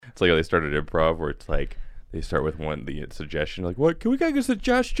It's like how they started improv, where it's like they start with the suggestion, like, "What can we get a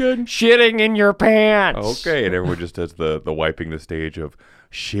suggestion?" Shitting in your pants. Okay, and everyone just does the wiping the stage of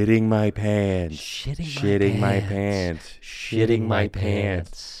shitting my pants, Shitting my pants, Shitting my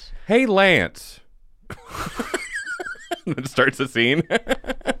pants. Hey, Lance. And it starts the scene.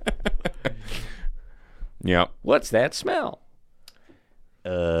 Yeah. What's that smell?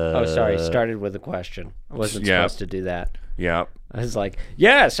 Oh, sorry. Started with a question. I wasn't supposed to do that. Yeah. I was like,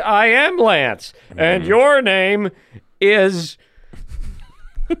 yes, I am Lance, and your name is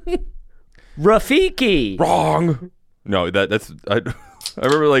Rafiki. Wrong. No, that's I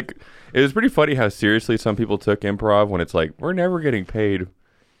remember, like, it was pretty funny how seriously some people took improv when it's like, we're never getting paid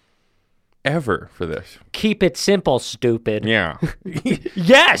ever for this. Keep it simple, stupid. Yeah.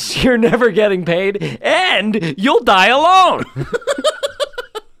 Yes, you're never getting paid, and you'll die alone.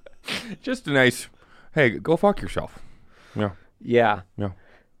 Just a nice, hey, go fuck yourself. Yeah. Yeah. Yeah.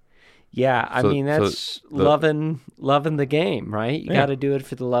 Yeah, I mean, that's the loving the game, right? You got to do it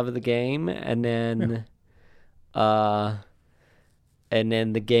for the love of the game, and then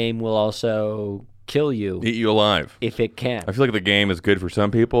the game will also kill you. Eat you alive. If it can. I feel like the game is good for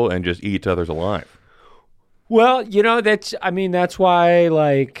some people and just eats others alive. Well, that's why,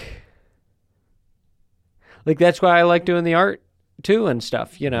 that's why I like doing the art too and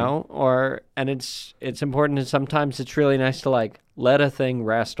stuff, and it's important, and sometimes it's really nice to let a thing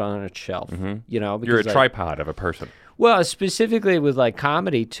rest on its shelf, because you're a tripod of a person. Well, specifically with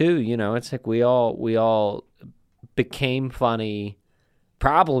comedy too, it's like we all became funny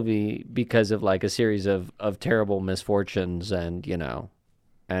probably because of a series of terrible misfortunes and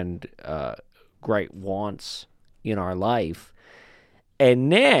great wants in our life,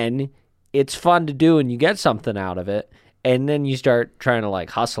 and then it's fun to do and you get something out of it. And then you start trying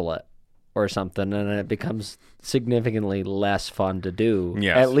to hustle it or something, and it becomes significantly less fun to do.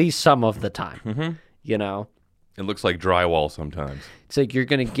 Yes. At least some of the time. Mm-hmm. It looks like drywall sometimes. It's like you're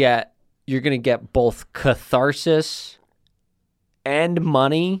gonna get both catharsis and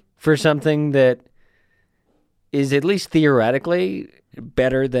money for something that is, at least theoretically,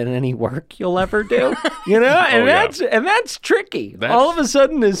 better than any work you'll ever do, and that's tricky. All of a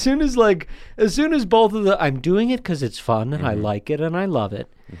sudden, as soon as both of I'm doing it because it's fun and I like it and I love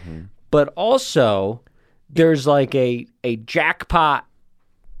it, but also there's a jackpot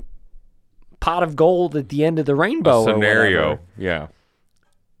pot of gold at the end of the rainbow scenario, or whatever.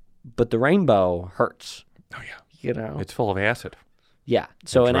 But the rainbow hurts. Oh yeah, it's full of acid. Yeah,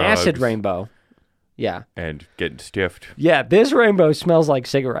 so an drugs. acid rainbow. Yeah. And getting stiffed. Yeah, this rainbow smells like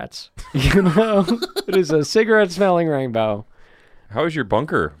cigarettes. It is a cigarette-smelling rainbow. How was your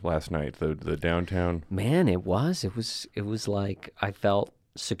bunker last night, the downtown? Man, it was like I felt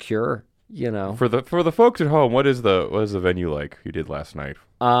secure, For the folks at home, what is the venue like you did last night?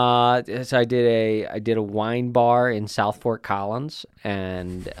 So I did a wine bar in South Fort Collins,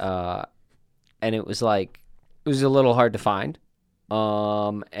 and it was a little hard to find.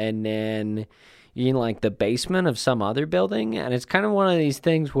 And then in the basement of some other building, and it's kind of one of these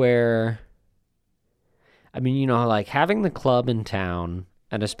things where, having the club in town,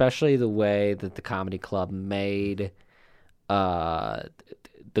 and especially the way that the comedy club made the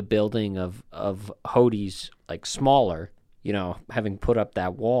building of Hody's smaller, having put up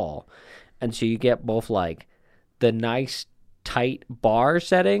that wall, and so you get both the nice tight bar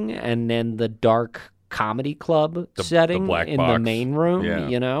setting and then the dark comedy club setting in box. The main room,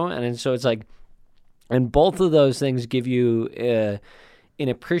 and so it's and both of those things give you an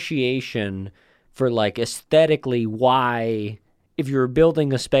appreciation for aesthetically why, if you're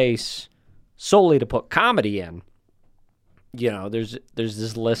building a space solely to put comedy in, there's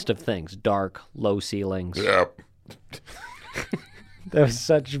this list of things: dark, low ceilings. Yep. That was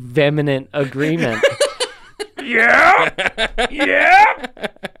such vehement agreement. Yeah.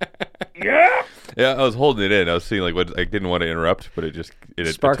 Yeah, I was holding it in. I was seeing what I didn't want to interrupt, but it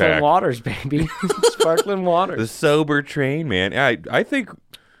Sparkling attacked. waters, baby. Sparkling waters. The sober train, man. I think,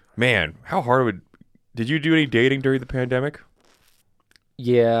 man, how hard did you do any dating during the pandemic?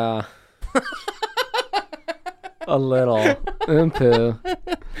 Yeah. A little. Poo.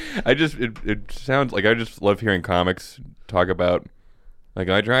 It sounds like I just love hearing comics talk about,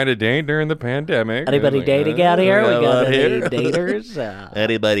 I tried to date during the pandemic. Anybody dating out here? We got any daters?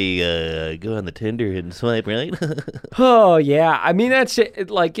 Anybody go on the Tinder and swipe right? Oh, yeah. That's it.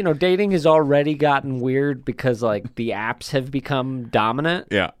 Dating has already gotten weird because, the apps have become dominant.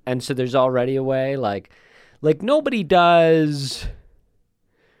 Yeah. And so there's already a way, nobody does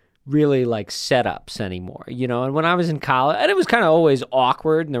really like setups anymore, you know. And when I was in college, and it was kind of always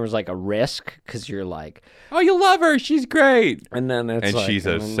awkward, and there was like a risk because you're like, Oh, you love her. She's great. and then it's And like, she's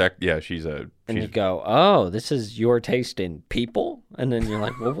a and then- she's a and you she's go, oh, this is your taste in people, and then you're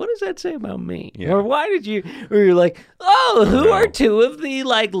like, well, what does that say about me? Yeah. Or why did you? Or you're like, oh, who know. are two of the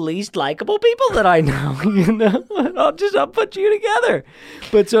like least likable people that I know? You know, I'll put you together.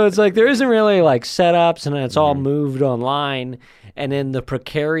 But so it's like there isn't really like setups, and it's all moved online, and then the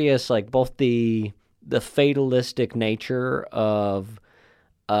precarious, like both the fatalistic nature of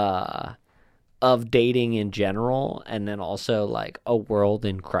dating in general, and then also like a world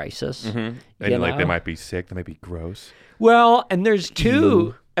in crisis. and you like they know? might be sick, they might be gross. Well, and there's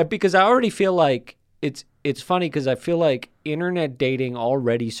two because I already feel like it's funny because I feel like internet dating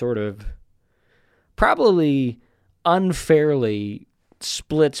already sort of probably unfairly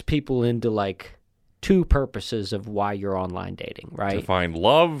splits people into like two purposes of why you're online dating, To right? find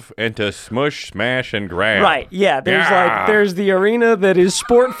love and to smush, smash, and grab. Right. Yeah. There's Yeah. there's the arena that is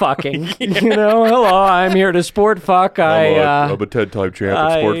sport fucking. You know, hello, I'm here to sport fuck. I'm a 10-time champ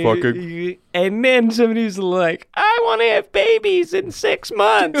at sport fucking. And then somebody's like, I want to have babies in 6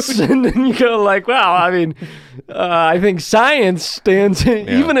 months. And then you go like, well, I mean, I think science stands,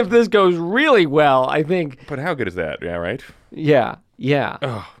 even if this goes really well, I think, But how good is that? Yeah, right? yeah.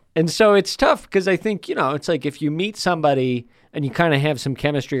 Ugh. And so it's tough because I think, you know, it's like if you meet somebody and you kind of have some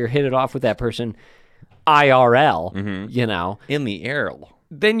chemistry or hit it off with that person IRL, you know, In the air.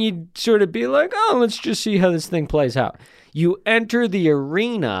 then you'd sort of be like, oh, let's just see how this thing plays out. You enter the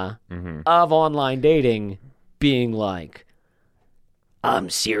arena of online dating being like, I'm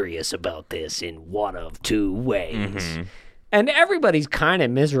serious about this in one of two ways. And everybody's kind of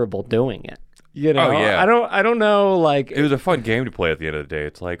miserable doing it. You know, yeah. I don't know, like, It was a fun game to play at the end of the day.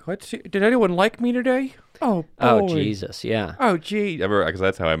 It's like, let's see, did anyone like me today? Oh, oh, boy. Jesus, yeah. Oh, gee. Because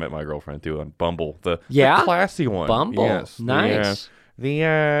that's how I met my girlfriend, too, on Bumble. The Yeah? classy one. Bumble. Yes. Nice.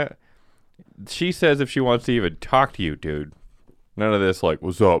 She says if she wants to even talk to you, dude. None of this, like,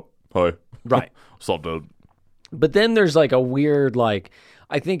 what's up? Hi. Right. What's up, dude? But then there's like a weird, like,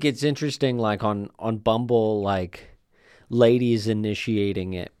 I think it's interesting, like on Bumble, like ladies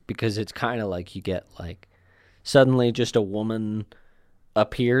initiating it because it's kind of like you get like suddenly just a woman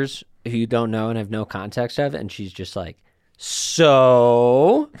appears who you don't know and have no context of, and she's just like,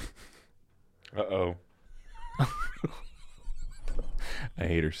 so Uh-oh. I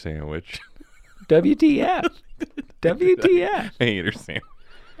hate her sandwich. WTF? WTF? I hate her sandwich.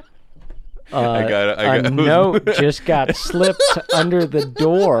 A note just got slipped under the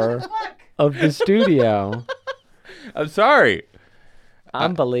door of the studio. I'm sorry.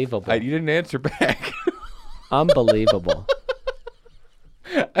 Unbelievable. You didn't answer back. Unbelievable.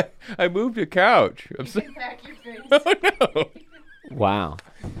 I moved a couch. I'm sorry. Oh, no. Wow.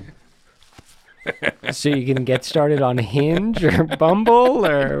 So you can get started on Hinge or Bumble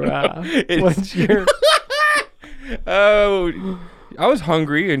or what's your... Oh, I was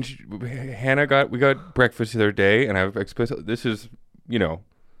hungry, and we got breakfast the other day, and this is, you know,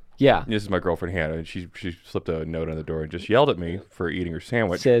 Yeah. this is my girlfriend Hannah, and she slipped a note on the door and just yelled at me for eating her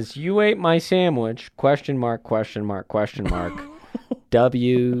sandwich. Says, you ate my sandwich, question mark, question mark, question mark,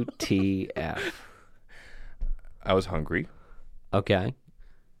 WTF. I was hungry, Okay.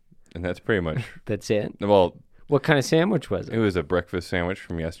 and that's pretty much, That's it. well, What kind of sandwich was it it? was a breakfast sandwich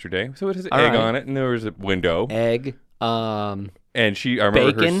from yesterday. So it has All egg right. on it, and there was a window. Egg. And I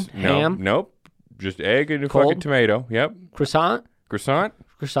remember Bacon, ham? Nope. Just egg and a Cold? fucking tomato. Yep. Croissant? Croissant.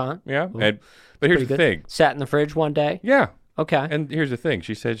 Croissant. Yeah. Ooh, And but here's Pretty the good. thing. Sat in the fridge one day. Yeah. Okay. And here's the thing.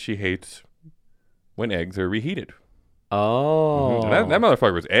 She said she hates when eggs are reheated. Oh. And that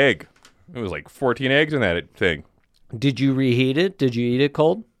motherfucker was egg. It was like 14 eggs in that thing. Did you reheat it? Did you eat it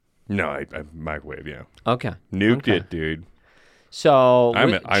cold? No, I microwave. Yeah. Okay. Nuked Okay. it, dude. So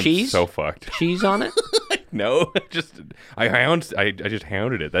I'm cheese? so fucked. Cheese on it? No, I just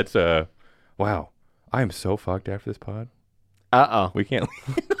hounded it. That's wow. I am so fucked after this pod. Uh-oh. We can't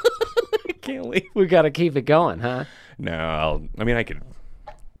leave. We can't leave. We got to keep it going, huh? No, I could.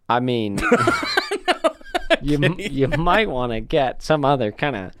 I mean, you might want to get some other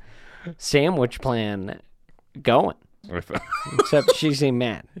kind of sandwich plan going. If Except she seemed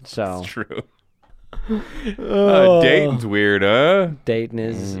mad. So true. Oh. Dayton's weird, huh? dating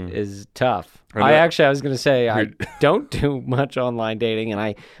is tough. I I know- was going to say I don't do much online dating,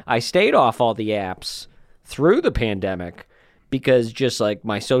 and I stayed off all the apps through the pandemic because just like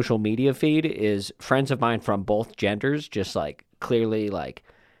my social media feed is friends of mine from both genders just like clearly like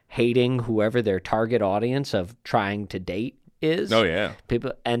hating whoever their target audience of trying to date is. Oh yeah.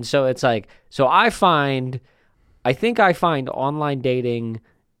 People, and so it's like, so I think I find online dating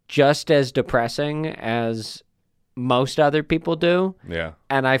just as depressing as most other people do. Yeah.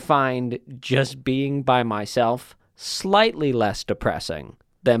 And I find just being by myself slightly less depressing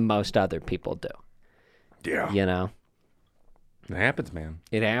than most other people do. Yeah. You know? It happens, man.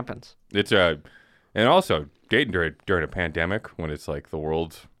 It happens. It's and also dating during a pandemic when it's like the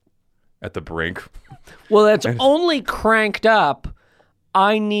world's at the brink. Well, that's only cranked up.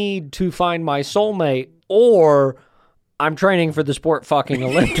 I need to find my soulmate, or I'm training for the sport fucking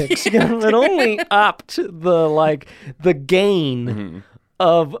Olympics. You know, it only upped the gain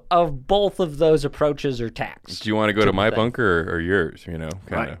of both of those approaches or tactics. Do you want to go to my bunker or yours? You know,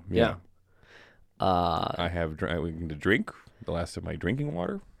 kind of. Right. Yeah. I have we can drink the last of my drinking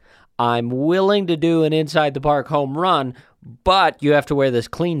water. I'm willing to do an inside the park home run, but you have to wear this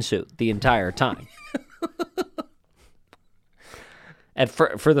clean suit the entire time. And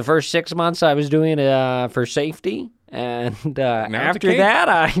for the first 6 months, I was doing it for safety, and after that,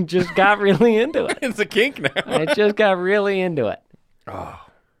 I just got really into it. It's a kink now. I just got really into it. Oh,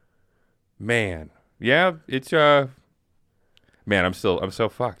 man, yeah, it's man, I'm so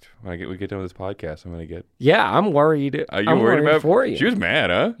fucked. When we get done with this podcast, I'm gonna get. Yeah, I'm worried. Are you I'm worried about for you? She was mad,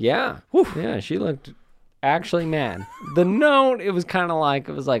 huh? Yeah, yeah, she looked actually mad. The note, it was kind of like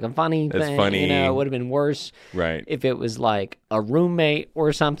a funny It's thing. funny. You know, it would have been worse. Right. If it was like a roommate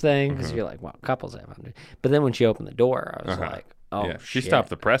or something, because you're like, well, couples have 100. But then when she opened the door, I was like, oh, yeah, she shit. stopped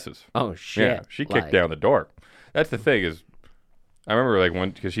the presses. Oh, shit. Yeah, she kicked down the door. That's the thing is, I remember like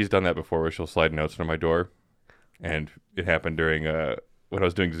because she's done that before, where she'll slide notes under my door, and it happened during when I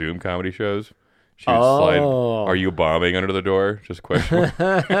was doing Zoom comedy shows. She would slide, "Are you bombing?" under the door, just question.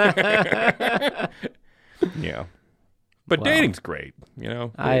 Yeah, but dating's great, you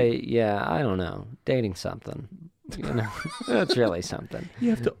know. I don't know. Dating something. You know, that's really something. You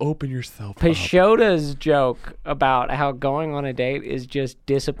have to open yourself up. Peshota's joke about how going on a date is just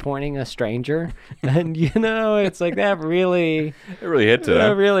disappointing a stranger. And, you know, it's like that really... It really hits it.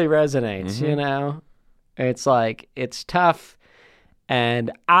 That really resonates, you know? It's like, it's tough.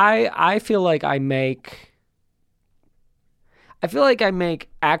 And I feel like I make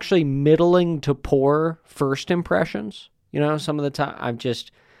actually middling to poor first impressions. You know, some of the time I'm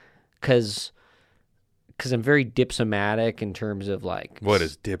just... Because I'm very dipsomatic in terms of like... What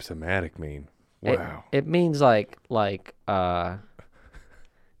does dipsomatic mean? Wow. It means like that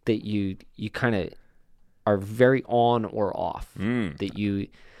you kind of are very on or off. That you...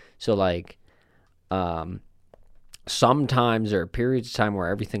 So like... sometimes there are periods of time where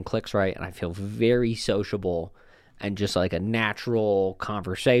everything clicks right and I feel very sociable and just like a natural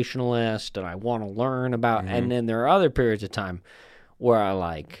conversationalist and I want to learn about... And then there are other periods of time where I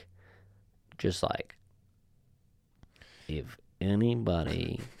like... Just like... If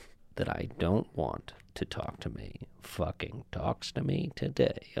anybody that I don't want to talk to me fucking talks to me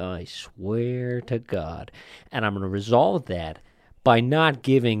today, I swear to God. And I'm going to resolve that by not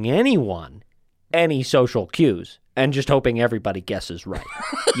giving anyone any social cues and just hoping everybody guesses right,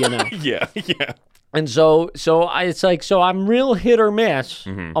 you know? Yeah. And it's like, so I'm real hit or miss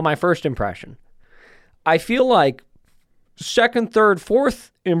on my first impression. I feel like second, third,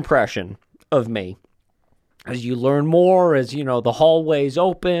 fourth impression of me, as you learn more, as, you know, the hallways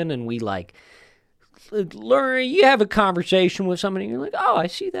open and we like learn, you have a conversation with somebody and you're like, oh, I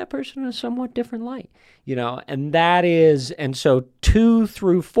see that person in a somewhat different light, you know, and so 2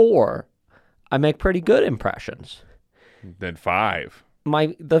 through 4, I make pretty good impressions. Then 5.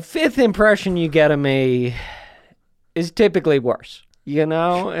 The 5th impression you get of me is typically worse. You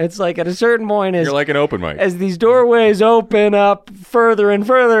know, it's like at a certain point, You're like an open mic. As these doorways open up further and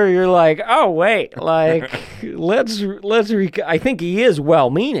further, you're like, oh wait, like I think he is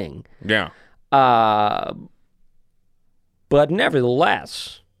well-meaning. Yeah. But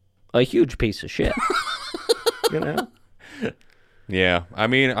nevertheless, a huge piece of shit. You know. Yeah. I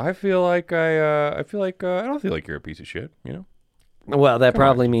mean, I feel like I don't feel like you're a piece of shit. You know. Well, that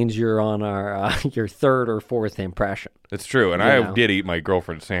probably means you're on our your 3rd or 4th impression. It's true, and I did eat my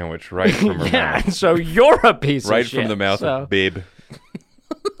girlfriend's sandwich right from her mouth. So you're a piece right of shit. from the mouth of Bib.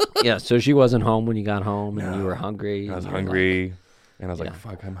 Yeah, so she wasn't home when you got home, and you were hungry. I was hungry, and I was like,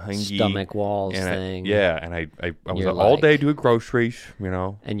 "Fuck, I'm hungry." Stomach walls thing. And I was You're all like- day doing groceries, you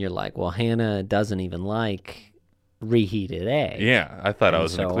know. And you're like, well, Hannah doesn't even like reheated eggs. Yeah, I thought I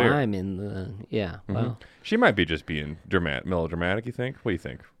was in the clear. I'm in the well, She might be just being melodramatic. You think? What do you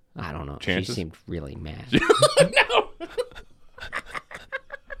think? I don't know. Chances? She seemed really mad. No.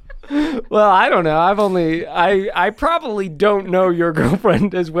 Well, I don't know. I probably don't know your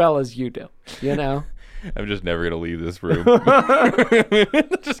girlfriend as well as you do. You know. I'm just never gonna leave this room.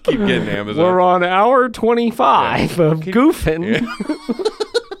 Just keep getting Amazon. We're on hour 25 of goofing.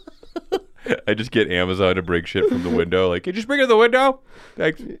 I just get Amazon to bring shit from the window. Like, can you just bring it to the window?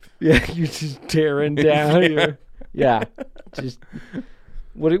 Thanks. Yeah, you're just tearing down your. Yeah, just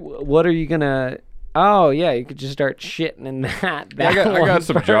what are you gonna? Oh yeah, you could just start shitting in that. I got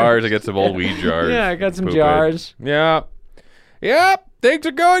some jars. I got some old weed jars. Yeah, I got some Poop it. jars. Yeah. Yep. Things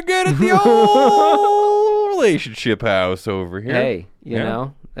are going good at the old relationship house over here. Hey, you Yeah.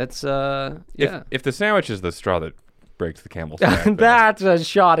 know that's yeah. If the sandwich is the straw that breaks the camel's back, then That's a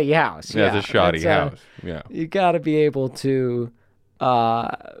shoddy house. yeah, it's a shoddy that's, house. Yeah. You got to be able to.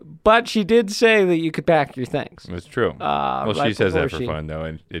 But she did say that you could pack your things. It's true. Well, right she says that before for she- fun, though,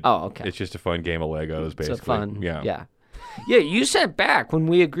 and Oh, okay. it's just a fun game of Legos, basically. It's a fun. Yeah. Yeah. Yeah. You sent back when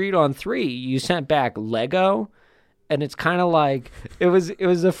we agreed on 3. You sent back Lego, and it's kind of like it was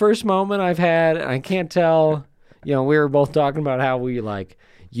the first moment I've had. And I can't tell. You know, we were both talking about how we like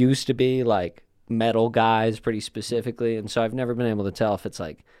used to be like metal guys, pretty specifically, and so I've never been able to tell if it's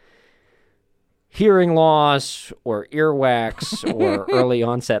like hearing loss or earwax or early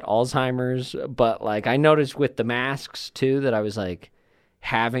onset Alzheimer's. But like I noticed with the masks too that I was like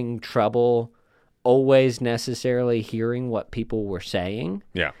having trouble always necessarily hearing what people were saying.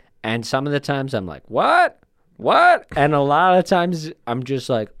 Yeah. And some of the times I'm like, what? And a lot of times I'm just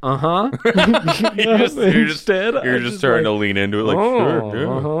like, uh-huh. You're just Instead, you're just starting to lean into it, like, sure, yeah.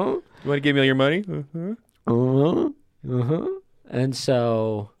 uh-huh. You want to give me all your money? Uh-huh. Uh-huh. And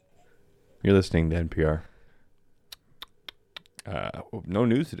so You're listening to NPR. No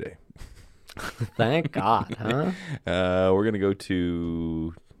news today. thank God, huh? We're gonna go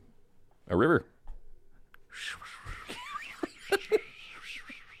to a river.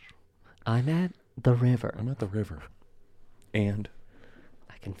 I'm at the river. I'm at the river, and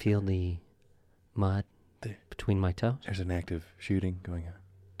I can feel the mud between my toes. there's an active shooting going on.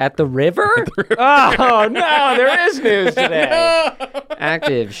 At the river? Oh, no, there is news today.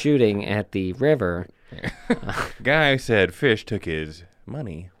 Active shooting at the river. Guy said fish took his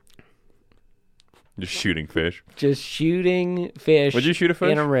money. Just shooting fish. Just shooting fish. Would you shoot a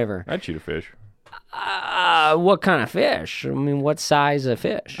fish? in a river? I'd shoot a fish. What kind of fish? I mean, what size of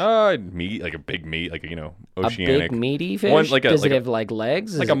fish? Meat, like a big meat, like a oceanic. big meaty fish? One, like a- Does like it a- have like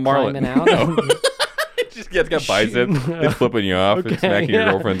legs? like Is a it marlin. climbing out? No. It's got biceps. It's flipping you off. It's smacking your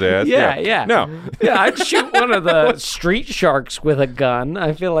girlfriend's ass. Yeah. No. Yeah, I'd shoot one of the street sharks with a gun.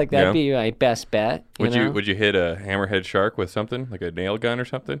 I feel like that'd Yeah. be my best bet. Would know? you hit a hammerhead shark with something like a nail gun or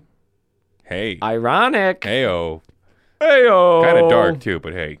something? Hey. Ironic. Heyo. Heyo. Kind of dark too,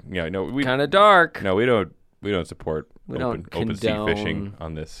 but hey, yeah, no, we Kind of dark. no, we don't support We open don't sea fishing condone-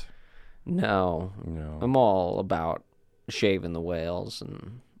 on this. No. No. I'm all about shaving the whales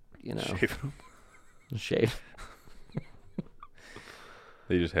and, you know, shave.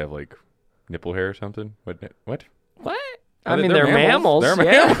 They just have like nipple hair or something. What? What? Oh, I mean, they're mammals. They're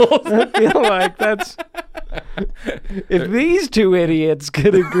yeah. mammals. I feel like that's. If these two idiots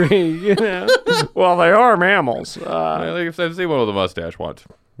could agree, you know. Well, they are mammals. Like I've seen one with a mustache once.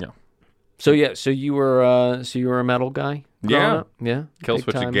 Yeah. So you were a metal guy. growing Yeah. up? Yeah. Kill Big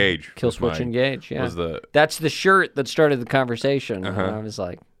Switch time. Engage. Kill was Switch mine. Engage. Yeah. Was the That's the shirt that started the conversation. And I was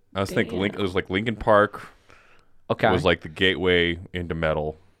like, I was thinking it was like Linkin Park okay, was like the gateway into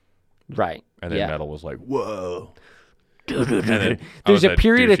metal, right. and then yeah. metal was like whoa. And then I There's was a that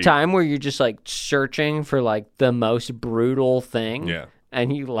period of douchey- time where you're just like searching for like the most brutal thing. Yeah.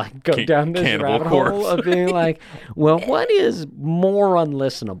 And you like go down this Cannibal rabbit Corpse. hole of being like, well, what is more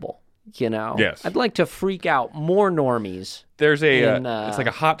unlistenable? You know? Yes. I'd like to freak out more normies. There's a in, it's like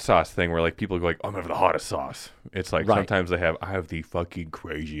a hot sauce thing where like people go like, I'm gonna have the hottest sauce. It's like Right. sometimes I have the fucking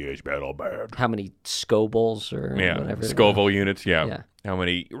craziest metal band. How many Scobles or Yeah, whatever. Scoville units. Yeah. Yeah. How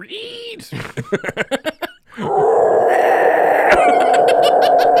many reeds?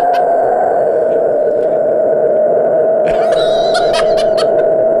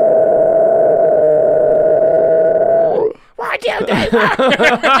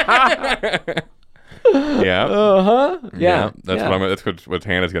 Yeah. Uh-huh. Yeah. That's what I'm. That's what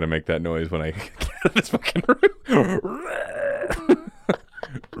Hannah's gonna make that noise when I get out of this fucking room.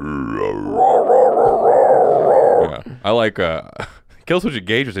 Yeah. I like Killswitch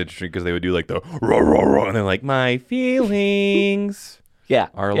Engage was interesting because they would do like the rah, rah, rah, and then like my feelings Yeah.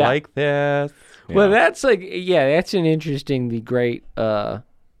 are yeah. like this. Well, Yeah. that's like, yeah, that's an interesting, the great, the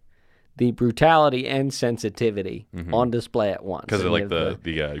brutality and sensitivity on display at once. because And of you like have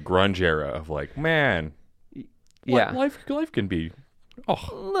the grunge era of like, man, yeah. life can be.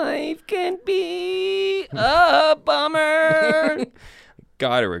 Oh, Life can be a bummer.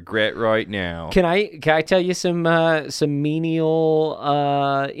 gotta regret right now. Can I tell you some menial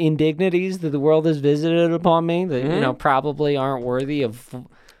indignities that the world has visited upon me that you know probably aren't worthy of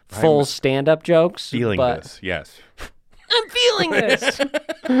full stand-up jokes. Feeling but this, yes. I'm feeling this.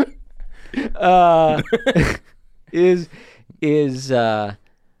 Is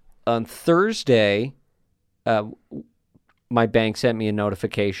on Thursday, my bank sent me a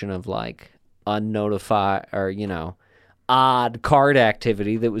notification of like unnotified or odd card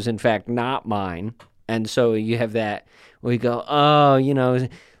activity that was in fact not mine, and so you have that where you go,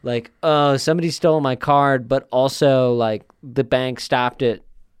 somebody stole my card, but also like the bank stopped it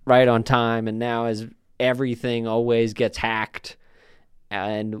right on time, and now as everything always gets hacked.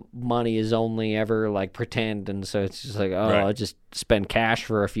 And money is only ever like pretend, and so it's just like, Right. I'll just spend cash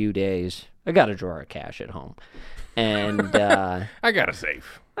for a few days. I got a drawer of cash at home, and I got a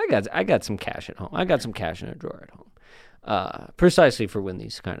safe. I got some cash at home. I got some cash in a drawer at home, precisely for when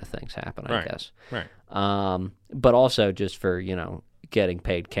these kind of things happen. I Right. guess, Right. but also just for getting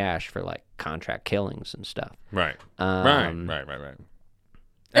paid cash for like contract killings and stuff. Right. Um, Right.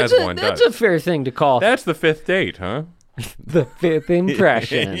 As one That's does. a fair thing to call That's the fifth date, huh? the fifth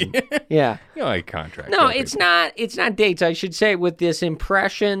impression. Yeah. Like contract. No, kill it's people. not. It's not dates. I should say with this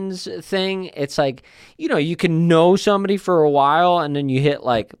impressions thing, it's like you can know somebody for a while, and then you hit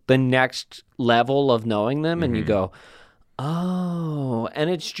like the next level of knowing them, and you go, oh. And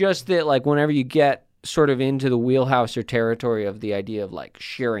it's just that like whenever you get sort of into the wheelhouse or territory of the idea of like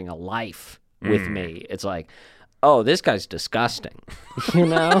sharing a life with me, it's like, oh, this guy's disgusting.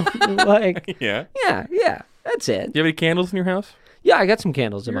 Like Yeah. yeah. That's it. Do you have any candles in your house? Yeah, I got some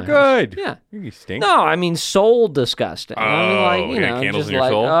candles in You're my house. good. Yeah. You stink. No, I mean soul disgusting. I mean, like, yeah, candles just in your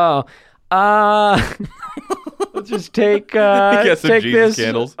like, soul? let's just take got some take Jesus this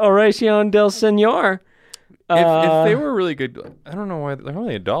candles. Oración del Señor. If they were really good, I don't know why they're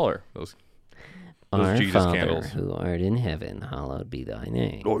only $1. Those Our Jesus Father, candles. who art in heaven, hallowed be thy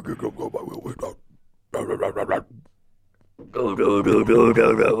name.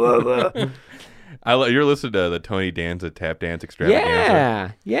 You're listening to the Tony Danza tap dance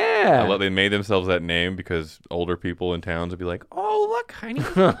extravaganza. Yeah. They made themselves that name because older people in towns would be like, "Oh, look, honey,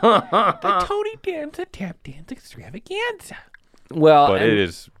 the Tony Danza tap dance extravaganza." Well, But it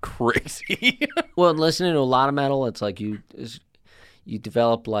is crazy. well, listening to a lot of metal, it's like you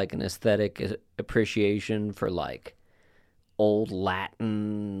develop like an aesthetic appreciation for like old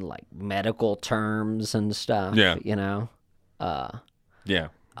Latin, like medical terms and stuff. Yeah. Yeah.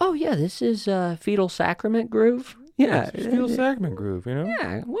 Oh yeah, this is fetal sacrament groove. Yeah, Fetal sacrament groove,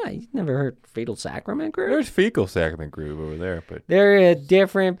 yeah. What? You never heard fetal sacrament groove? There's fecal sacrament groove over there, but They're a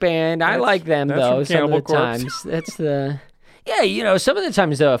different band. I like them that's though. from Some of the Cannibal Corpse. times, that's the some of the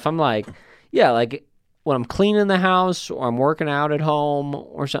times though, if I'm like, like when I'm cleaning the house or I'm working out at home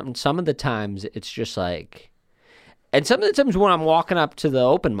or something, some of the times it's just like, and some of the times when I'm walking up to the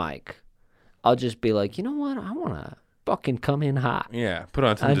open mic, I'll just be like, you know what? I want to fucking come in hot. yeah, put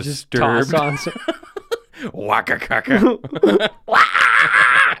on some I just toss Disturbed. on some. Waka kaka.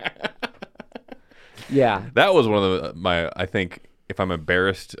 Yeah. That was one of I think if I'm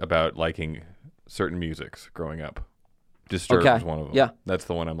embarrassed about liking certain musics growing up, Disturbed Okay. was one of them. Yeah. That's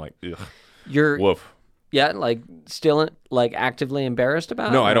the one I'm like, ugh, You're woof. like still like actively embarrassed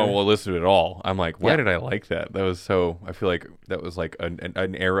about? No, I or- don't listen to it at all. I'm like, why Yeah. did I like that? That was so. I feel like that was like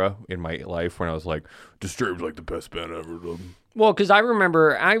an era in my life when I was like, Disturbed's like the best band ever done. Well, because I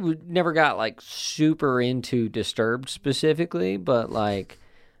remember never got like super into Disturbed specifically, but like,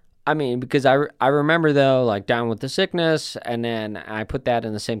 I mean, because I remember though, like Down with the Sickness, and then I put that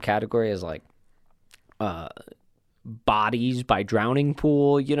in the same category as like Bodies by Drowning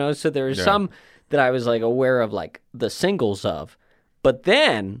Pool, so there are some that I was like aware of like the singles of, but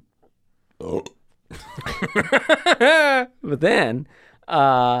then I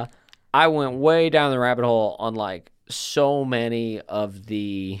went way down the rabbit hole on like so many of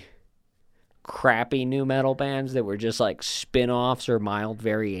the crappy new metal bands that were just like spin-offs or mild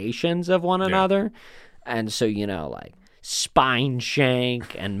variations of one another. And so, like Spine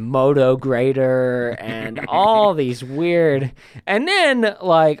Shank and Moto Grader and all these weird. And then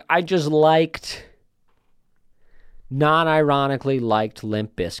like I just non-ironically liked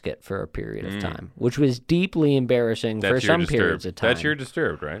Limp Bizkit for a period of time, which was deeply embarrassing for some periods of time. That's your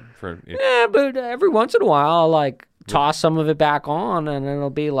Disturbed, right? Yeah, but every once in a while, I'll like toss some of it back on, and it'll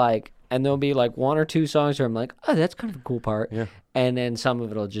be like, and there'll be like one or two songs where I'm like, oh, that's kind of a cool part. Yeah. And then some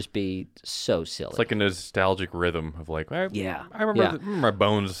of it'll just be so silly. It's like a nostalgic rhythm of like, I remember, Yeah. remember my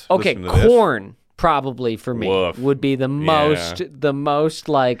bones. Okay, listening to this. Korn probably for me Woof. would be the most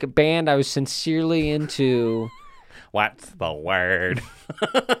like band I was sincerely into. What's the word?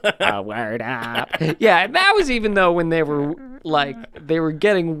 A word up. Yeah, and that was even though when they were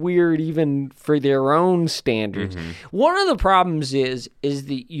getting weird even for their own standards. One of the problems is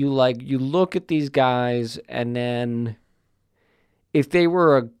that you look at these guys and then if they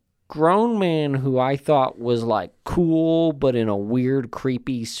were a grown man who I thought was like cool but in a weird,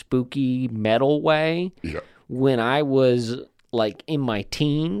 creepy, spooky metal way when I was like in my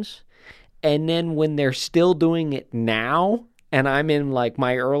teens, and then when they're still doing it now and I'm in like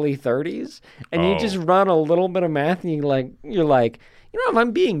my early 30s, and you just run a little bit of math and you're like, if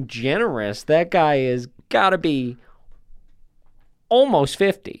I'm being generous, that guy has got to be almost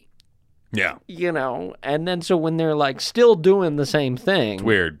 50. Yeah. And then so when they're like still doing the same thing. It's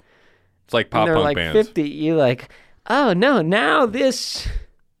weird. It's like pop they're punk like bands. 50, you're like, oh no, now this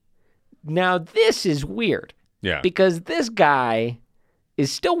is weird. Yeah. Because this guy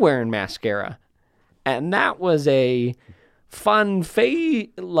is still wearing mascara. And that was a fun I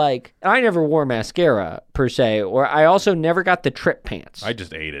never wore mascara per se, or I also never got the trip pants. I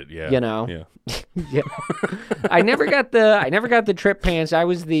just ate it, yeah. Yeah. I never got the trip pants. I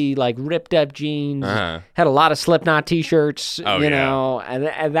was the like ripped up jeans. Had a lot of Slipknot t-shirts, know,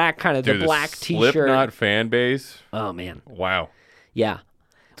 and that kind of Dude, the black t-shirt. Slipknot fan base. Oh man. Wow. Yeah.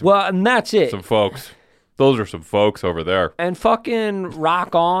 Well, and that's it. Some folks. Those are some folks over there. And fucking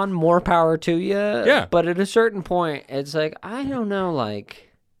rock on, more power to you. Yeah. But at a certain point, it's like, I don't know, like...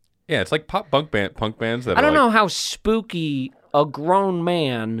 Yeah, it's like punk bands that I don't know how spooky a grown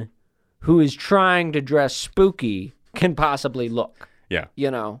man who is trying to dress spooky can possibly look. Yeah.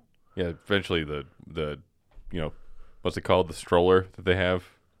 Yeah, eventually the what's it called? The stroller that they have?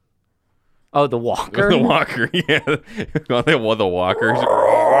 Oh, the walker? The walker, yeah. The walkers.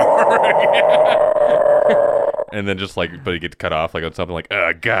 And then just like, but it gets cut off like on something like,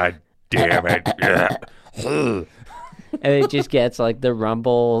 oh, God damn it. And it just gets like the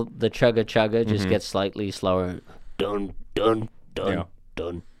rumble, the chugga just gets slightly slower. Dun, dun, dun,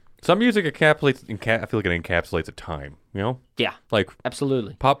 dun. Some music I feel like it encapsulates a time, Yeah, Like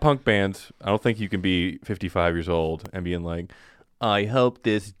absolutely. pop punk bands, I don't think you can be 55 years old and being like, I hope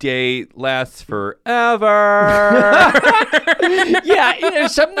this date lasts forever. Yeah,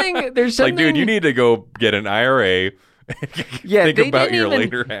 there's something. Like, dude, you need to go get an IRA. Think about your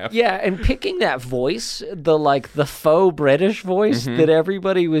later half. Yeah, and picking that voice, the faux British voice that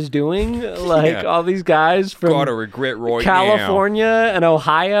everybody was doing, like all these guys from Gotta regret right California and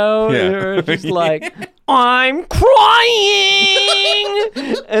Ohio, are just like, I'm crying,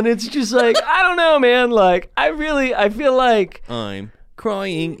 and it's just like, I don't know, man. Like, I feel like I'm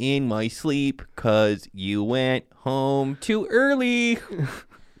crying in my sleep 'cause you went home too early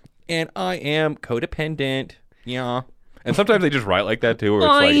and I am codependent. Yeah. And sometimes they just write like that too, where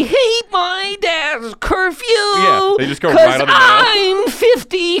it's I like, hate my dad's curfew. Yeah, they just go right on the I'm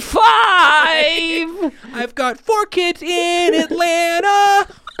 55. I've got 4 kids in Atlanta.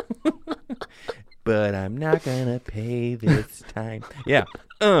 But I'm not gonna pay this time. yeah.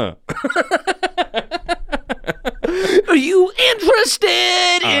 Are you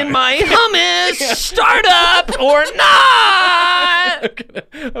interested in my hummus startup or not?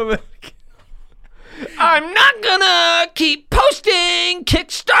 I'm not gonna keep posting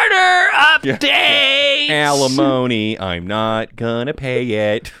Kickstarter updates. Alimony, I'm not gonna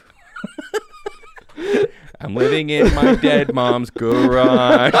pay it. I'm living in my dead mom's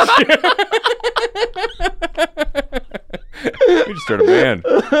garage. We just start a band.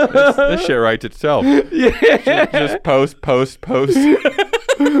 This shit writes itself. Yeah. Just post. Pop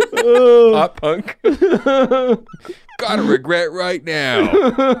punk. Gotta regret right now.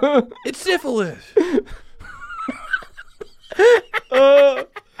 It's syphilis. Oh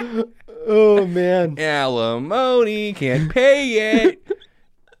man. Alimony, can't pay it.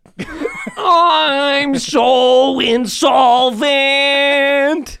 I'm so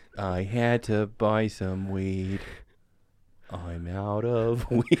insolvent. I had to buy some weed. I'm out of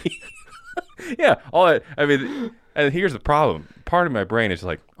weed. Yeah. And here's the problem. Part of my brain is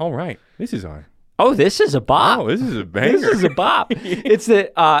like, all right, this is on. Oh, this is a bop. Oh, this is a banger. This is a bop. It's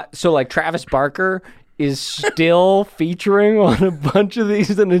that so like Travis Barker is still featuring on a bunch of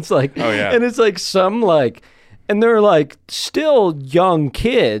these, and it's like, oh yeah, and it's like some like, and they're like still young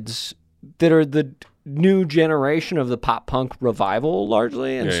kids that are the new generation of the pop punk revival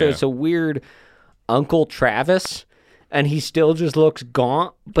largely, and it's a weird Uncle Travis. And he still just looks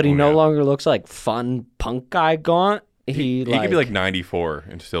gaunt, but he no longer looks like fun punk guy gaunt. He could be like 94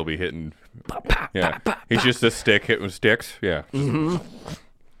 and still be hitting. Yeah, he's just a stick hitting sticks. Yeah. Mm-hmm.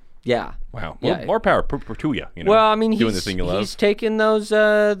 Yeah. Wow. Well, Yeah. more power to you. You know, Well, I mean, doing the he's thing you love. he's taking those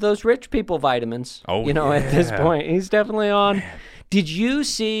rich people vitamins. Oh, at this yeah. point, he's definitely on. Did you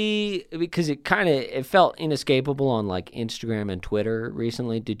see? Because it felt inescapable on like Instagram and Twitter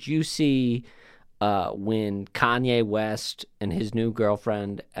recently. Did you see when Kanye West and his new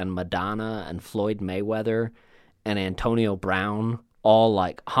girlfriend and Madonna and Floyd Mayweather and Antonio Brown all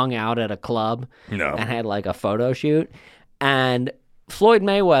like hung out at a club No. and had like a photo shoot, and Floyd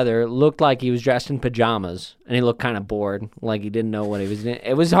Mayweather looked like he was dressed in pajamas, and he looked kind of bored, like he didn't know what he was doing.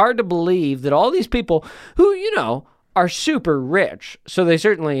 It was hard to believe that all these people who, are super rich, so they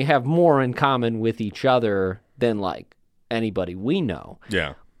certainly have more in common with each other than, like, anybody we know.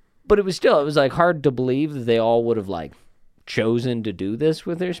 Yeah. But it was like, hard to believe that they all would have, like, chosen to do this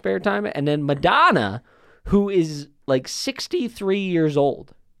with their spare time. And then Madonna, who is, like, 63 years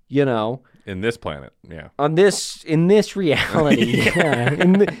old, In this planet, yeah. in this reality, yeah.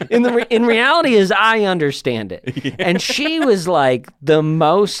 in reality as I understand it. Yeah. And she was like the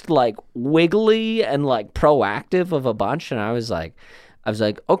most like wiggly and like proactive of a bunch, and I was like,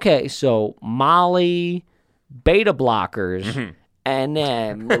 okay, so Molly, beta blockers, and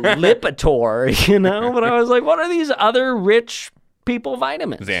then Lipitor, But I was like, what are these other rich people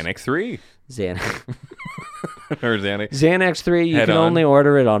vitamins? Xanax 3. Or Xanax. Xanax 3, you can only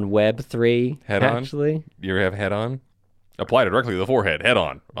order it on Web3. Head on? actually. You ever have head on? Apply directly to the forehead. Head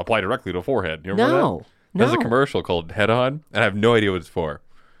on. Apply directly to the forehead. You remember No. that? No. There's a commercial called Head On, and I have no idea what it's for.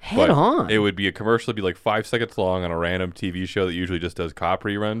 Head But on. It would be a commercial, it'd be like 5 seconds long on a random TV show that usually just does cop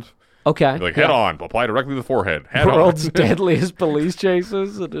reruns. Okay. Like, head on. Apply directly to the forehead. Head World's on. deadliest police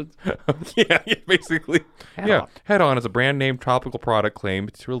chases. And it's, yeah, basically. Head yeah. On. Head On is a brand name topical product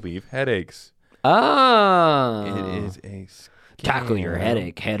claimed to relieve headaches. oh. It is a Tackle your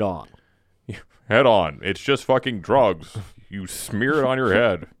headache head on. Head On. It's just fucking drugs. You smear it on your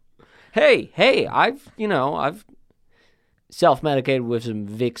head. Hey, I've self-medicated with some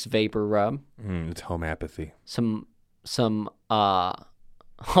Vicks Vapor Rub. It's homeopathy. Some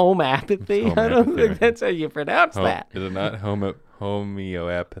homeopathy. I don't Homeopathy. think that's how you pronounce that. Is it not homeopathy?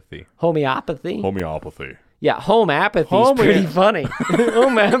 Homeopathy. Homeopathy. Yeah, homeopathy's pretty funny.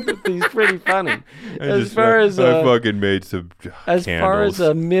 Homeopathy's pretty funny. As far as I fucking made some as candles. far as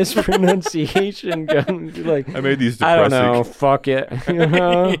a mispronunciation goes, like I made these I depressing. don't know, fuck it.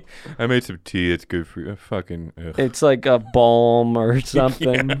 I made some tea. It's good for you. Fucking ugh. It's like a balm or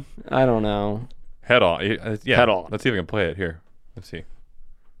something. Yeah. I don't know. Head On. Yeah. Head On. Let's see if I can play it here. Let's see.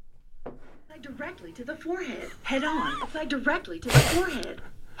 Apply directly to the forehead. Head on. Apply directly to the forehead.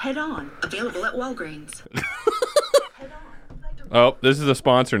 Head on. Available at Walgreens. Head on. Apply directly Oh, this is a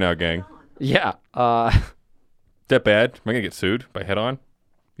sponsor now, gang. Yeah. Is that bad? Am I gonna get sued by Head On?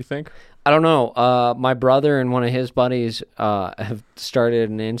 You think? I don't know. My brother and one of his buddies have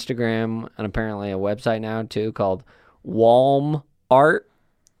started an Instagram and apparently a website now too called Walm Art.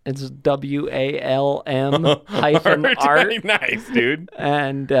 It's WALM hyphen art. Nice, dude.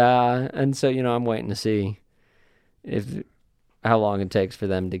 And so I'm waiting to see how long it takes for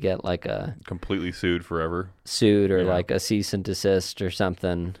them to get like a Completely sued forever. suit or like a cease and desist or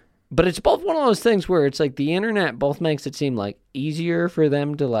something. But it's both one of those things where it's like the internet both makes it seem like easier for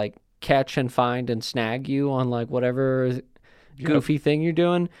them to like catch and find and snag you on like whatever goofy thing you're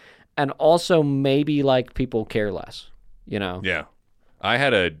doing, and also maybe like people care less. Yeah. I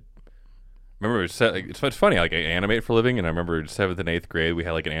had remember it's funny, like I animate for a living, and I remember in 7th and 8th grade we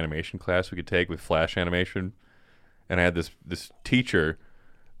had like an animation class we could take with Flash animation, and I had this teacher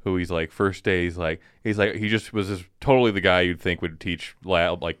who he's like first day he just was just totally the guy you'd think would teach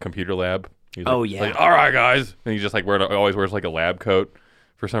lab, like computer lab. He's like, Oh, yeah. like, all right guys, and he just like always wears like a lab coat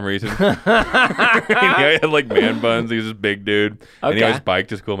for some reason. He had like man buns. He was this big dude, and he Okay. always biked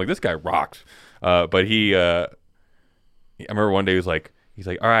to school. I'm like, this guy rocks. But I remember one day he's like,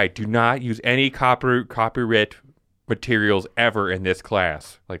 all right, do not use any copyright materials ever in this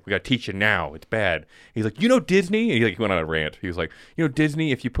class. Like, we got to teach you now. It's bad. He's like, Disney? And he went on a rant. He was like,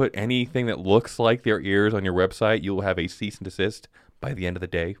 Disney, if you put anything that looks like their ears on your website, you will have a cease and desist by the end of the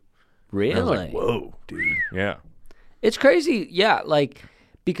day. Really? And I was like, whoa, dude. Yeah. It's crazy. Yeah, like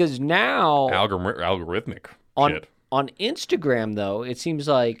because now Algorithmic on shit. on Instagram though, it seems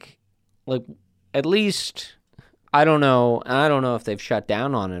like at least I don't know if they've shut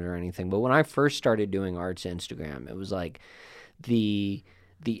down on it or anything, but when I first started doing arts Instagram, it was like the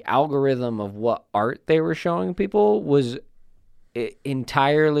algorithm of what art they were showing people was it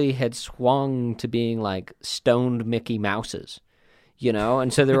entirely had swung to being like stoned Mickey Mouses.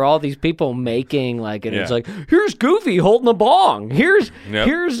 And so there were all these people making like, and it's Yeah. like, here's Goofy holding a bong. Here's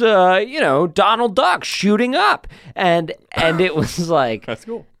Donald Duck shooting up, and it was like, That's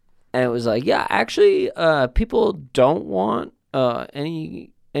cool. And it was like, yeah, actually, people don't want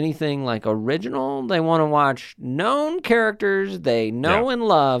anything like original. They want to watch known characters they know and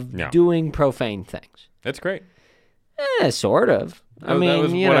love doing profane things. That's great. Sort of. I mean, that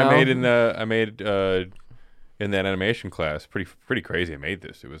was you what know, I made in that animation class. Pretty crazy. I made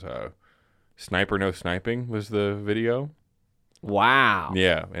this. It was Sniper No Sniping was the video. Wow.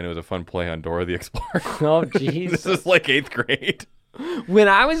 Yeah, and it was a fun play on Dora the Explorer. Oh, jeez. This is like 8th grade. When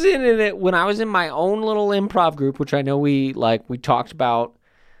I was in my own little improv group, which I know we talked about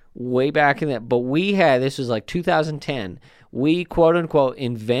way back in that, but this was like 2010. We quote unquote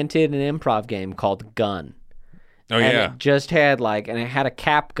invented an improv game called Gun. Oh, and yeah. it just had and it had a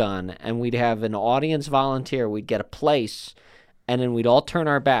cap gun, and we'd have an audience volunteer. We'd get a place, and then we'd all turn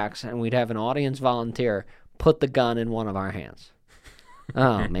our backs, and we'd have an audience volunteer put the gun in one of our hands.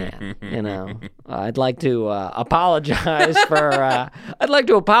 Oh man, I'd like to apologize for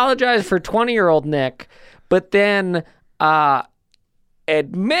 20-year-old Nick, but then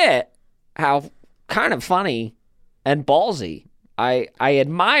admit how kind of funny and ballsy. I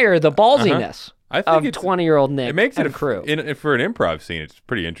admire the ballsiness. I think of 20-year-old Nick. It makes and it crew. For an improv scene. It's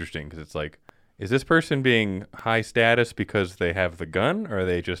pretty interesting because it's like, is this person being high status because they have the gun, or are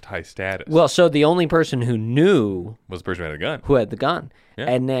they just high status? Well, so the only person who knew was the person who had the gun. Who had the gun,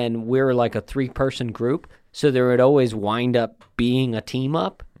 and then we were like a 3-person group, so there would always wind up being a team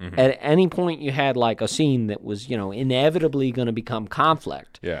up. Mm-hmm. At any point, you had like a scene that was inevitably going to become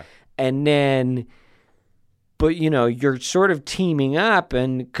conflict. Yeah, and then. But, you're sort of teaming up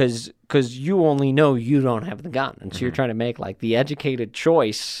and because you only know you don't have the gun. And so you're trying to make like the educated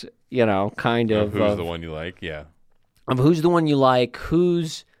choice, kind of. Who's the one you like? Yeah. Of who's the one you like, who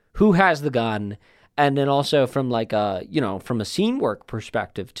has the gun. And then also from like from a scene work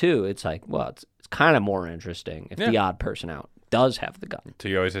perspective too, it's like, well, it's kind of more interesting if the odd person out does have the gun. So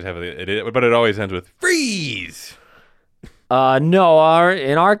you always just have but it always ends with freeze. No,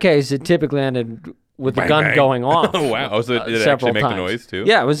 in our case, it typically ended with the gun going off. Oh, wow. Oh, so did it actually make the noise, too?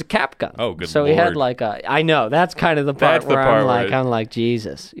 Yeah, it was a cap gun. Oh, good so Lord. He had like I know, that's kind of the part where I'm like,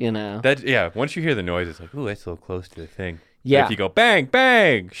 Jesus, Once you hear the noise, it's like, ooh, that's a little close to the thing. Yeah. But if you go, bang,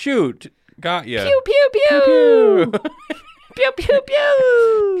 bang, shoot, got ya. Pew, pew, pew. Pew, pew,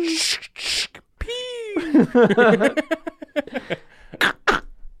 pew.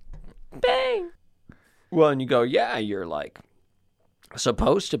 Bang. Well, and you go, yeah, you're like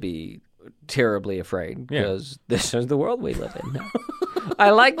supposed to be terribly afraid because this is the world we live in now. I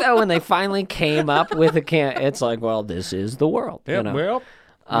like that when they finally came up with it's like, well, this is the world. Well,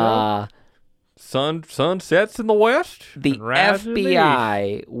 sun sets in the west. The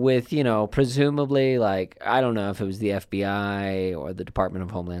FBI with, presumably like, I don't know if it was the FBI or the Department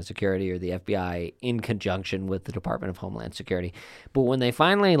of Homeland Security or the FBI in conjunction with the Department of Homeland Security. But when they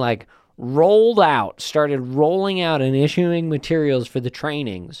finally like started rolling out and issuing materials for the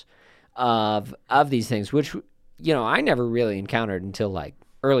trainings of these things, which I never really encountered until like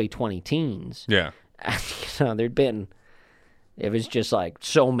early 20-teens. Yeah, it was just like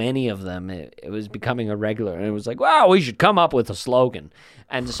so many of them. It was becoming a regular, and it was like, wow, we should come up with a slogan.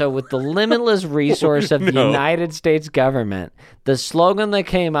 And so, with the limitless resource of the United States government, the slogan they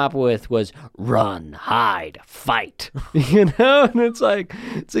came up with was "Run, hide, fight." And it's like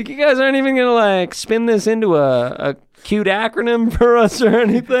you guys aren't even gonna like spin this into a cute acronym for us or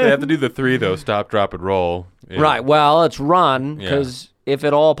anything. They have to do the 3 though: stop, drop, and roll. Right. Well, it's run because if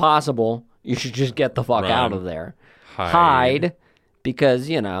at all possible, you should just get the fuck out of there. Hide. Because,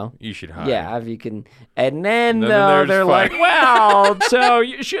 you should hide. Yeah, if you can. And then they're like, well, so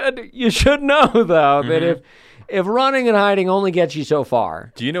you should know, though, that if running and hiding only gets you so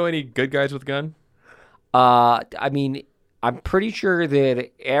far. Do you know any good guys with a gun? I mean, I'm pretty sure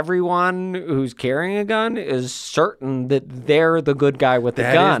that everyone who's carrying a gun is certain that they're the good guy with the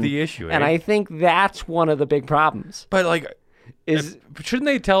gun. That is the issue, And I think that's one of the big problems. But, like, shouldn't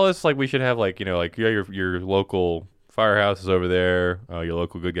they tell us, like, we should have, like, your local firehouse is over there. Your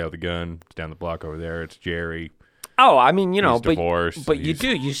local good guy with a gun is down the block over there. It's Jerry. Oh, I mean, he's divorced. But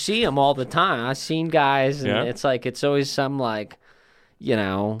you see them all the time. I've seen guys, and it's like it's always some like,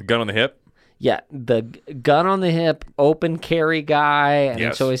 the gun on the hip. Yeah, the gun on the hip, open carry guy, and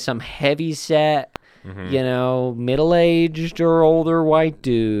it's always some heavy set, middle-aged or older white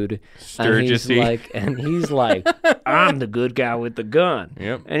dude. Sturgisy. And he's like, I'm the good guy with the gun.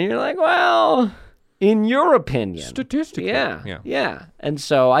 Yep. And you're like, well, in your opinion. Statistically. Yeah. And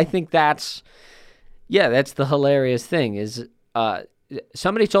so I think that's the hilarious thing is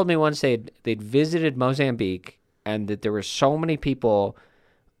somebody told me once they'd visited Mozambique and that there were so many people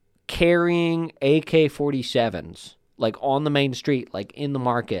carrying AK-47s like on the main street, like in the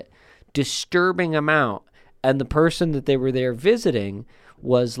market, disturbing amount. And the person that they were there visiting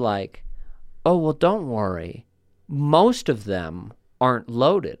was like, oh, well, don't worry. Most of them aren't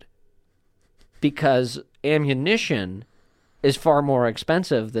loaded because ammunition is far more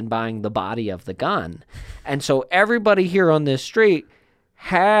expensive than buying the body of the gun. And so everybody here on this street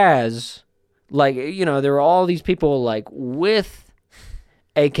has, like, you know, there are all these people like with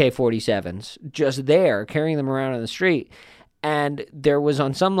AK-47s just there carrying them around in the street. And there was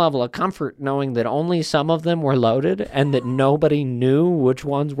on some level a comfort knowing that only some of them were loaded and that nobody knew which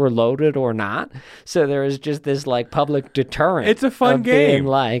ones were loaded or not. So there was just this like public deterrent. It's a fun of being game.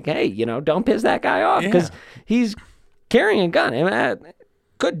 like, hey, you know, don't piss that guy off because he's carrying a gun. I mean, that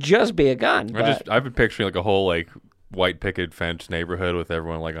could just be a gun. I've been picturing like a whole like white picket fence neighborhood with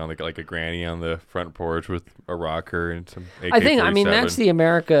everyone like on like a granny on the front porch with a rocker and some AK-47. I mean, that's the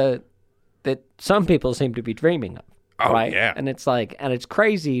America that some people seem to be dreaming of. Oh, right? yeah. And it's like, and it's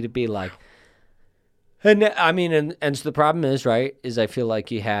crazy to be like, and I mean, and so the problem is, right, is I feel like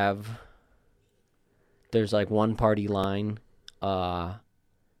there's like one party line,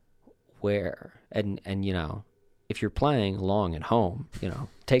 where, and you know, if you're playing along at home, you know,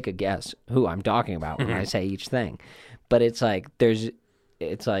 take a guess who I'm talking about when I say each thing. But it's like,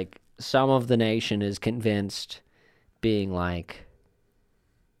 it's like some of the nation is convinced being like,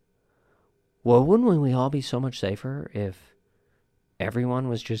 well, wouldn't we all be so much safer if everyone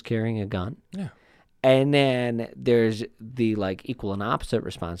was just carrying a gun? Yeah. And then there's the like equal and opposite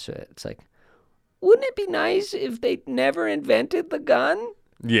response to it. It's like, wouldn't it be nice if they never invented the gun?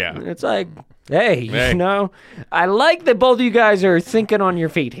 Yeah. And it's like, hey, you know, I like that both of you guys are thinking on your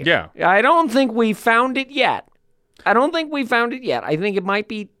feet here. Yeah. I don't think we found it yet. I think it might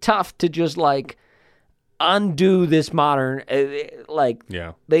be tough to just like undo this modern,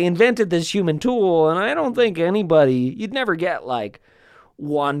 they invented this human tool, and I don't think you'd never get like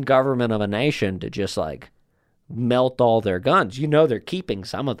one government of a nation to just like melt all their guns. You know, they're keeping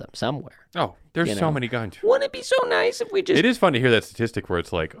some of them somewhere. Oh, there's You so know. many guns. Wouldn't it be so nice if we just It is fun to hear that statistic where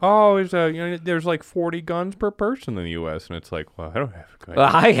it's like, oh, there's like 40 guns per person in the U.S. And it's like, well, I don't have a gun.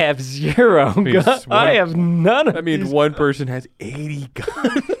 Well, I have zero means guns. one- I have none of That means these. one person has 80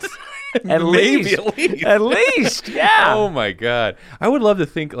 guns. At Maybe least. At least, yeah. Oh my God. I would love to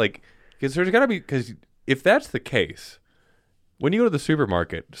think like, because there's got to be, because if that's the case, when you go to the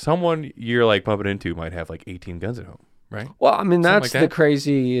supermarket, someone you're like bumping into might have like 18 guns at home, right? Well, I mean, that's like the that?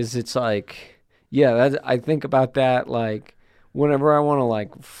 crazy is it's like, yeah, I think about that like whenever I want to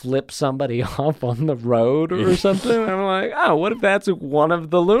like flip somebody off on the road or something. I'm like, oh, what if that's one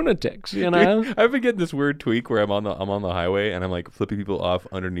of the lunatics, you know? Dude, I've been getting this weird tweak where I'm on the highway and I'm like flipping people off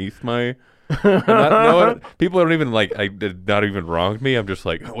underneath my. People don't even like. I did not even wronged me. I'm just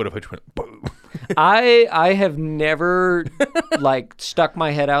like, what if I just went boom? I have never like stuck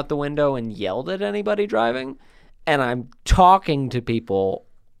my head out the window and yelled at anybody driving, and I'm talking to people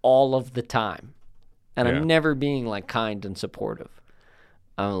all of the time, and Yeah. I'm never being like kind and supportive.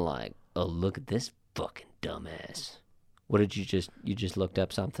 I'm like, oh, look at this fucking dumbass. What did you just looked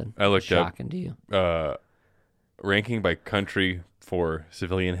up something? I looked up- Shocking to you. Ranking by country for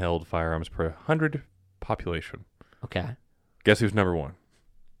civilian-held firearms per 100 population. Okay. Guess who's number one?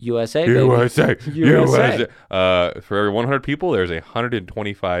 USA, baby. USA. USA. For every 100 people, there's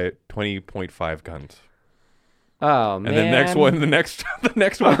 20.5 guns. Oh man. And the next one, the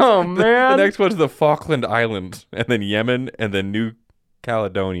next one. Oh, The man. next one's the Falkland Islands, and then Yemen, and then New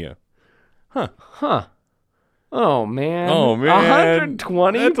Caledonia. Huh. Oh man. Oh man,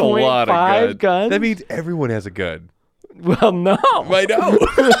 120.5 That's a lot of guns. That means everyone has a gun. Well, no. I know.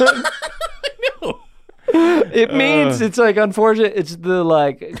 It means it's like unfortunate. It's the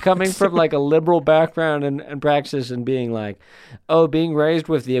like coming from like a liberal background and practice and being like, oh, being raised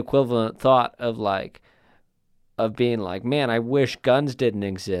with the equivalent thought of like, of being like, man, I wish guns didn't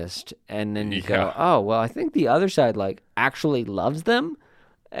exist. And then you go, Yeah. oh, well, I think the other side like actually loves them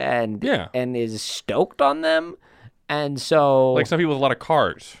and Yeah. and is stoked on them. And so Like some people with a lot of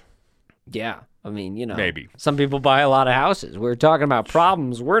cars. yeah, I mean, you know, Maybe. some people buy a lot of houses. We're talking about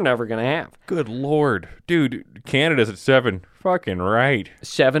problems we're never going to have. Good Lord. Dude, Canada's at 7. Fucking right.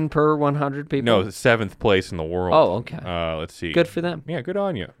 7 per 100 people. No, the 7th place in the world. Oh, okay. Let's see. Good for them. Yeah, good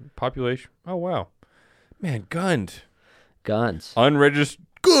on you. Population. Oh, wow. Man, guns. Guns. Unregistered.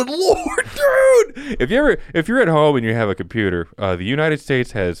 Good Lord, dude! If you're at home and you have a computer, the United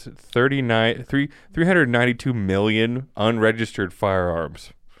States has 392 million unregistered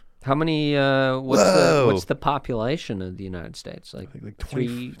firearms. How many? Whoa. What's the population of the United States? Like Like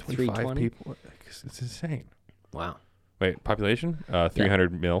 20, 25 320? people. It's insane. Wow. Wait, population?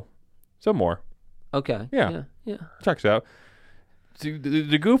 300 mil. Some more. Okay. Yeah. Yeah. Checks out. The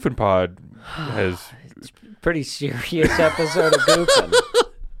Goofing Pod has Pretty serious episode of Goofing.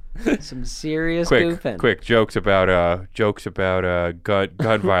 Some serious goofing. quick jokes about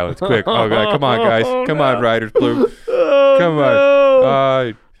gun violence. Quick, oh god, come on guys, come on Riders Blue, come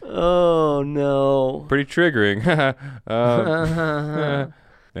on. Oh no. Pretty triggering.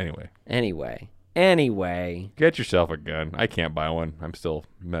 Anyway, get yourself a gun. I can't buy one. I'm still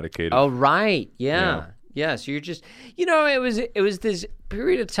medicated. Oh right, yeah. Yeah. Yes, you're just, it was this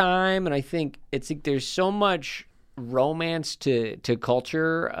period of time, and I think there's so much romance to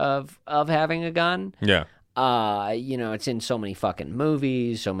culture of having a gun. Yeah. It's in so many fucking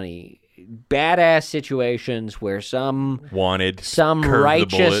movies, so many badass situations where some Wanted. some curve the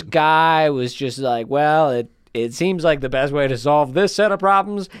righteous bullet. guy was just like, well, it seems like the best way to solve this set of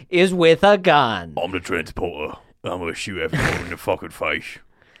problems is with a gun. I'm the transporter. I'm gonna shoot everyone in the fucking face.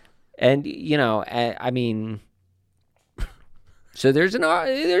 And I mean, so there's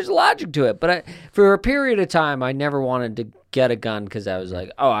logic to it. But for a period of time, I never wanted to get a gun because I was like,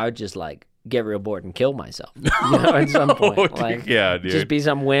 I would just like get real bored and kill myself. At some point, dude. like, Yeah, dude. just be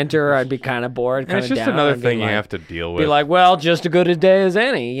some winter, I'd be kind of bored. And it's just another thing you have to deal with. Be like, well, just as good a day as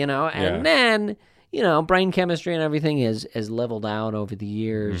any, And Yeah. then brain chemistry and everything has leveled out over the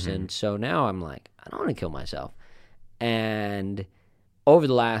years, and so now I'm like, I don't want to kill myself. And over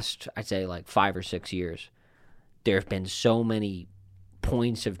the last, I'd say, like 5 or 6 years, there have been so many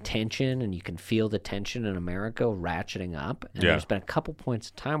points of tension, and you can feel the tension in America ratcheting up. And Yeah. there's been a couple points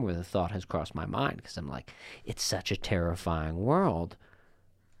of time where the thought has crossed my mind because I'm like, it's such a terrifying world.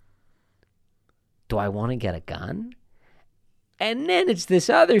 Do I want to get a gun? And then it's this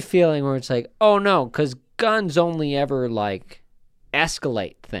other feeling where it's like, oh no, because guns only ever like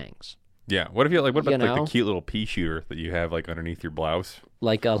escalate things. Yeah. What if what about You know? the cute little pea shooter that you have like underneath your blouse?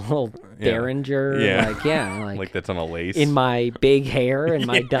 Like a little Yeah. Derringer. Yeah. Like Like that's on a lace. in my big hair and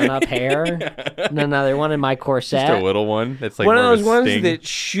my done-up hair. And another one in my corset. Just a little one. That's like one of more those a ones sting. that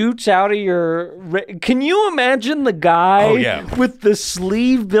shoots out of your... Can you imagine the guy Oh, yeah. with the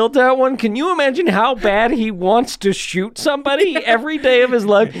sleeve built out one? Can you imagine how bad he wants to shoot somebody every day of his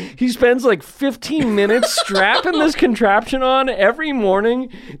life? He spends like 15 minutes strapping this contraption on every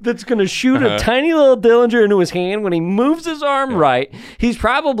morning that's going to shoot a tiny little Dillinger into his hand. When he moves his arm right, he's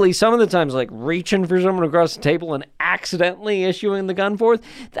probably some of the times like reaching for someone across the table and accidentally issuing the gun forth.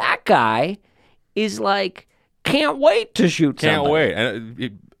 That guy is like, can't wait to shoot Can't somebody. wait. And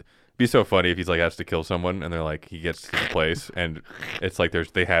it'd be so funny if he's like has to kill someone and they're like he gets to the place and it's like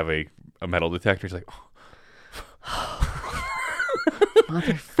they have a metal detector. He's like,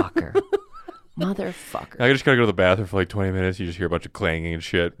 Motherfucker. I just gotta go to the bathroom for like 20 minutes. You just hear a bunch of clanging and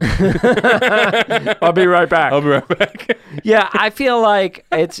shit. I'll be right back. I'll be right back. Yeah, I feel like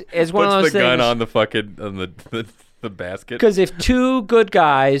it's one of Puts those the gun things. on the fucking on the basket. Because if two good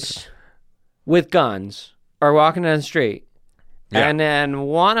guys with guns are walking down the street, Yeah. and then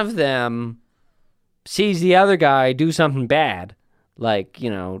one of them sees the other guy do something bad, like,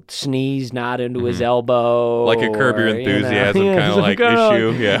 sneeze not into his elbow. Like a Curb Your or, Enthusiasm yeah, kinda like oh,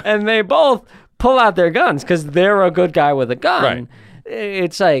 issue, yeah. And they both pull out their guns because they're a good guy with a gun. Right.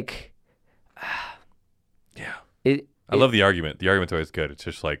 It's like... Yeah. I love the argument. The argument's always good. It's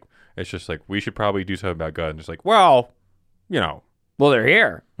just like we should probably do something about guns. It's like, well, Well, they're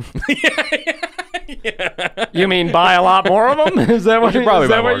here. You mean buy a lot more of them? Is that what, should probably is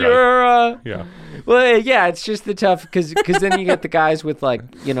buy that more what you're... yeah. Well, yeah, it's just the tough... Because then you get the guys with, like,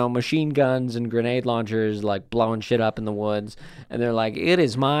 machine guns and grenade launchers, like, blowing shit up in the woods. And they're like, it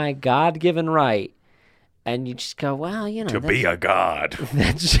is my God-given right. And you just go, well, To be a god.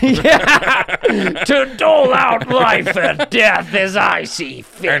 that's to dole out life and death as I see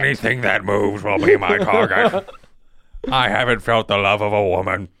fit. Anything that moves will be my target. I haven't felt the love of a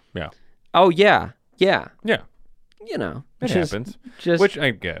woman. Yeah. Oh, yeah. Yeah. It just- happens. Just, Which I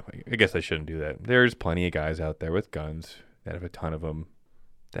guess I shouldn't do that. There's plenty of guys out there with guns that have a ton of them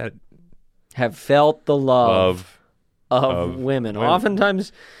that have felt the love of women.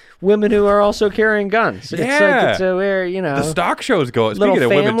 Oftentimes, women who are also carrying guns. It's Yeah. like it's a where the stock shows go. little Speaking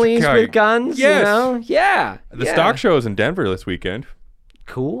of families women, with guns. Yes. Yeah. The stock show is in Denver this weekend.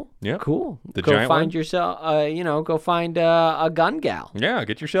 Cool. Yeah. Cool. The go giant find one? yourself. Go find a gun gal. Yeah,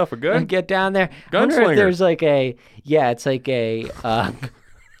 get yourself a And gun. get down there. I wonder if Gunslinger. there's like a it's like a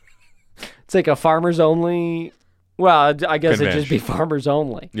it's like a farmers only. Well, I guess it'd just be farmers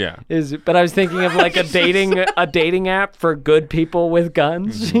only. Yeah. But I was thinking of like a dating app for good people with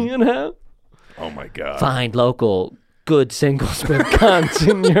guns. Oh my god. Find local good singles with guns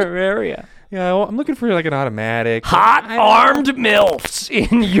in your area. Yeah, well, I'm looking for like an automatic. Hot armed MILFs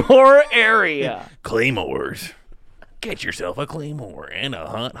in your area. Claymores. Get yourself a claymore and a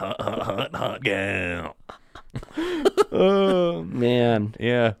hot gal. Oh, man.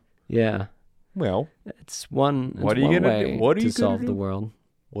 Yeah. Yeah. Well, It's one, What it's are you one gonna way do? What are to you gonna solve do? the world.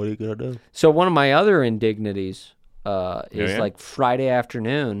 What are you gonna do? So one of my other indignities is yeah? like Friday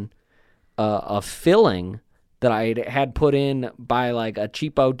afternoon, a filling that I had put in by like a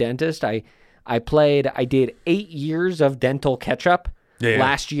cheapo dentist. I did 8 years of dental catch-up Yeah.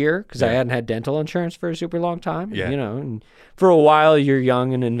 last year because I Yeah. hadn't had dental insurance for a super long time. Yeah. You know, and for a while you're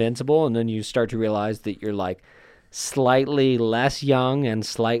young and invincible, and then you start to realize that you're like slightly less young and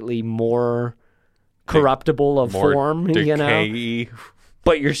slightly more corruptible of more form, you know, decay.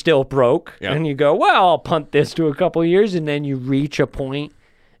 but you're still broke. Yeah. And you go, well, I'll punt this to a couple of years. And then you reach a point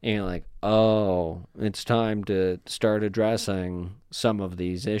and you're like, oh, it's time to start addressing some of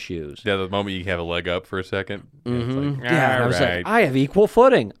these issues. Yeah, the moment you have a leg up for a second. It's like, Yeah, and I was all right. like, I have equal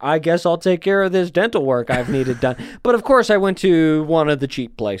footing. I guess I'll take care of this dental work I've needed done. But of course, I went to one of the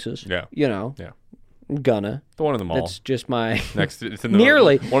cheap places. Yeah. You know, Yeah. gonna. The one in the mall. That's just my. Next to, it's in the,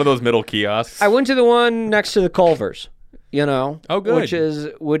 Nearly. one of those middle kiosks. I went to the one next to the Culvers. You know. Oh, good.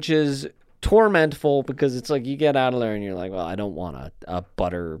 Which is tormentful because it's like you get out of there and you're like, well, I don't want a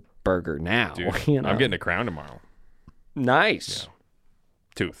butter burger now. Dude, You know? I'm getting a crown tomorrow. nice.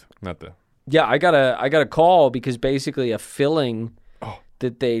 Tooth, not the. Yeah, I got a call because basically a filling Oh.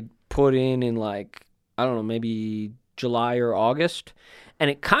 that they put in like I don't know, maybe July or August, and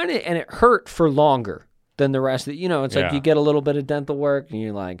it hurt for longer than the rest of the, it's like Yeah. you get a little bit of dental work and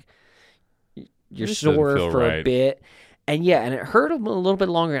you're like you're This doesn't sore feel for a right. bit. And yeah, and it hurt a little bit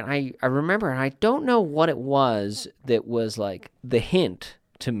longer, and I remember, and I don't know what it was that was like the hint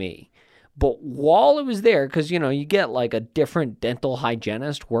to me. But while it was there, because, you get like a different dental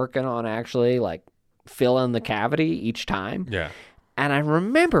hygienist working on actually like filling the cavity each time. Yeah. And I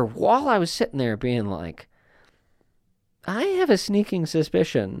remember while I was sitting there being like, I have a sneaking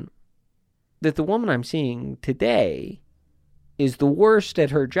suspicion that the woman I'm seeing today is the worst at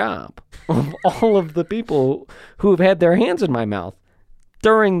her job of all of the people who have had their hands in my mouth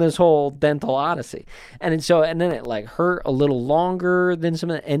during this whole dental odyssey. And then it like hurt a little longer than some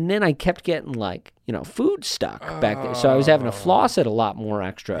of the, and then I kept getting like, food stuck back there. So I was having to floss it a lot more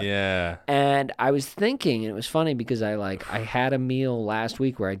extra. Yeah. And I was thinking, and it was funny because I had a meal last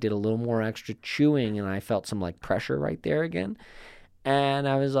week where I did a little more extra chewing and I felt some like pressure right there again. And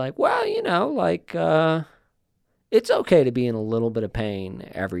I was like, well, it's okay to be in a little bit of pain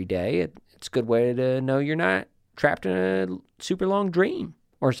every day. It's a good way to know you're not trapped in a super long dream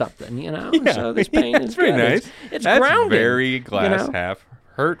or something, Yeah. So this pain is very good. nice. It's That's grounding. very glass half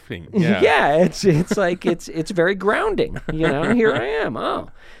hurting. Yeah. Yeah, it's like it's very grounding. Here I am. Oh,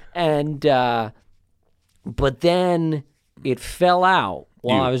 and but then it fell out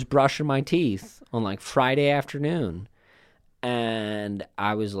while I was brushing my teeth on like Friday afternoon, and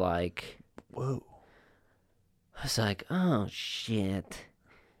I was like, Whoa. I was like, oh shit.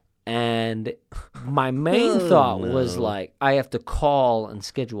 And my main thought was like, I have to call and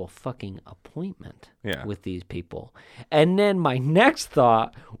schedule a fucking appointment Yeah. with these people. And then my next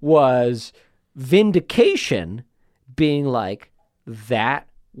thought was vindication, being like, that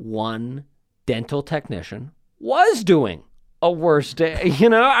one dental technician was doing a worse day.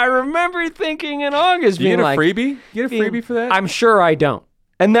 I remember thinking in August, Do you being get a like, freebie? You get a freebie for that? I'm sure I don't.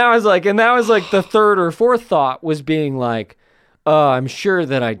 And that was like the third or fourth thought was being like, I'm sure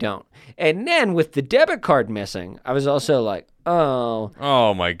that I don't. And then with the debit card missing, I was also like, oh.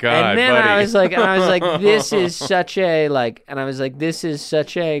 Oh my God, And then buddy. I was like, this is such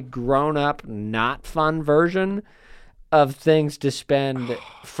a grown up, not fun version of things to spend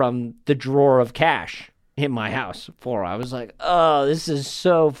from the drawer of cash in my house for. I was like, oh, this is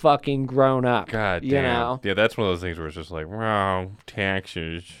so fucking grown up. God you damn. know? Yeah, that's one of those things where it's just like, wow,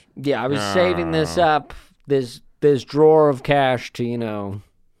 taxes. Yeah, I was saving this up, this drawer of cash to,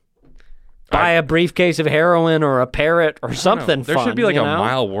 buy a briefcase of heroin or a parrot or something There fun. should be like a know?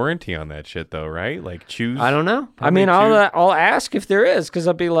 mile warranty on that shit, though, right? Like choose. I don't know. How many I'll ask if there is, because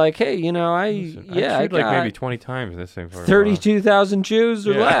I'll be like, hey, I I chewed like got maybe 20 times this thing for 32,000 chews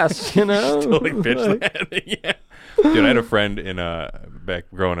or Yeah. less. totally bitch that. Yeah. Dude, I had a friend in back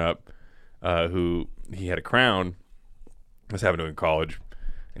growing up who he had a crown. I was having to in college,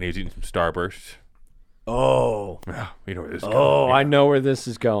 and he was eating some Starburst. Oh, You know where this is oh, going. I know where this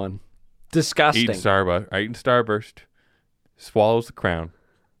is going. Disgusting. Eating Starburst, swallows the crown,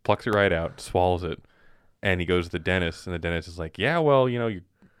 plucks it right out, swallows it, and he goes to the dentist, and the dentist is like, "Yeah, well, the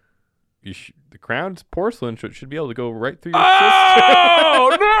crown's porcelain, so it should be able to go right through your system."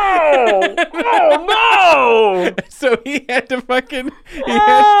 Oh Oh! Oh, no! So he had to fucking.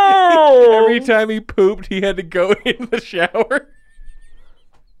 Oh! Every time he pooped, he had to go in the shower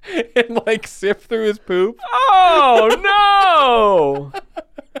and like sift through his poop. Oh, no!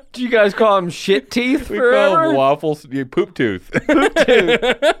 Do you guys call him shit teeth We call forever? him waffles. Poop tooth.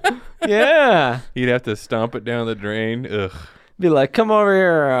 Yeah. He'd have to stomp it down the drain. Ugh. Be like, come over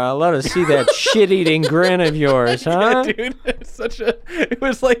here, let us see that shit-eating grin of yours, huh? Yeah, dude, it's such a. It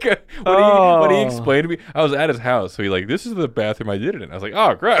was like a. When he explained to me, I was at his house, so he like, this is the bathroom I did it in. I was like,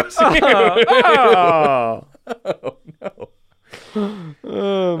 oh, gross. Oh, Oh no. oh,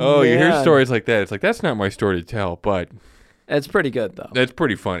 Oh, you hear man. stories like that. It's like that's not my story to tell, but It's pretty good though, that's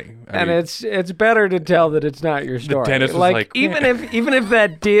pretty funny. I and mean, it's better to tell that it's not your story. dentist was like, even if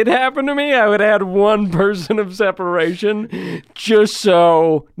that did happen to me, I would add one person of separation, just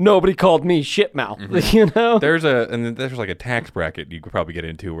so nobody called me shit mouth. You know, there's like a tax bracket you could probably get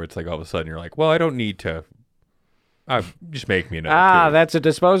into where it's like all of a sudden you're like, well, I don't need to. Just make me another. tooth. that's a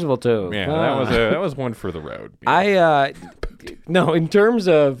disposable tooth. Yeah, Ah. that was one for the road. you know. I no, in terms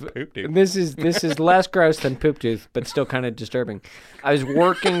of Poop tooth. this is less gross than poop tooth, but still kind of disturbing. I was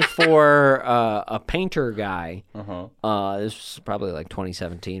working for a painter guy. This was probably like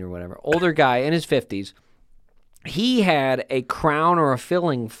 2017 or whatever. Older guy in his 50s. He had a crown or a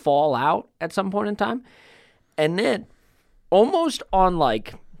filling fall out at some point in time, and then almost on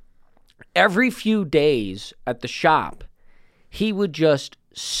like every few days at the shop, he would just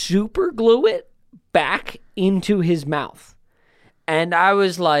super glue it back into his mouth. And I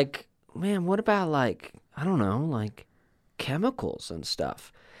was like, man, what about like, I don't know, like chemicals and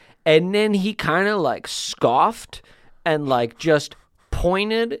stuff? And then he kind of like scoffed and like just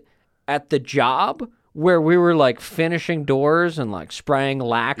pointed at the job where we were like finishing doors and like spraying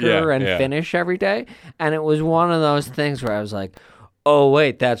lacquer and finish every day. And it was one of those things where I was like, oh,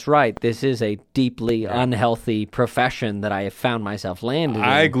 wait, that's right. This is a deeply unhealthy profession that I have found myself landing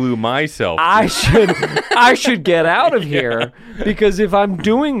I in. glue myself. I should get out of here because if I'm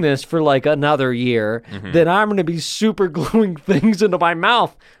doing this for like another year, then I'm going to be super gluing things into my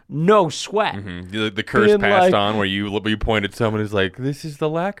mouth. No sweat. The curse being passed like- on where you pointed someone who's like, this is the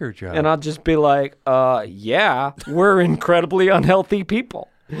lacquer job. And I'll just be like, yeah, we're incredibly unhealthy people,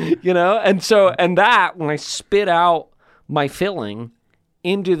 you know? And so, and that, when I spit out my filling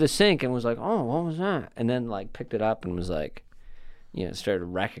into the sink and was like, oh, what was that? And then like picked it up and was like, you know, started to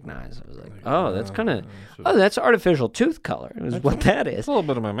recognize. I was like, oh, that's kind of, that's artificial tooth color. It was what that is. a little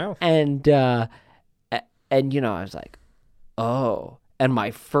bit of my mouth. And you know, I was like, oh. And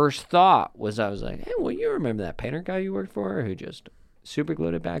my first thought was, I was like, hey, well, you remember that painter guy you worked for who just super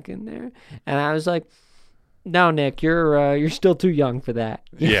glued it back in there? And I was like, no, Nick, you're still too young for that.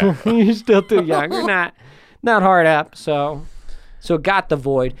 Yeah. You're still too young. You're not hard up. So it got the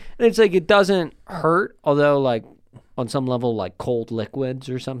void. And it's like, it doesn't hurt, although like on some level, like cold liquids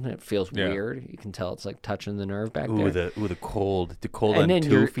or something, it feels weird. You can tell it's like touching the nerve back there. The cold And on then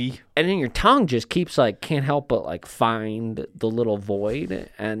your- toofy. And then your tongue just keeps like, can't help but like find the little void.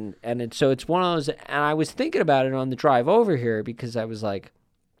 And it's one of those, and I was thinking about it on the drive over here because I was like,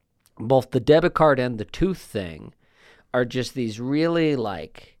 both the debit card and the tooth thing are just these really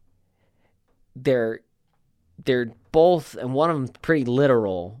like, they're both, and one of them's pretty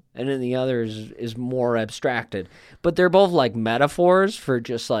literal, and then the other is more abstracted. But they're both like metaphors for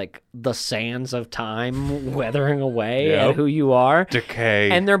just like the sands of time weathering away at Yep. who you are.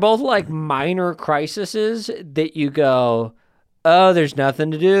 Decay. And they're both like minor crises that you go, oh, there's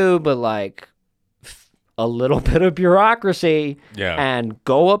nothing to do but like a little bit of bureaucracy and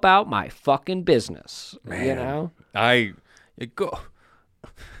go about my fucking business. You know? I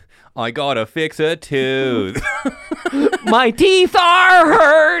gotta fix a tooth. My teeth are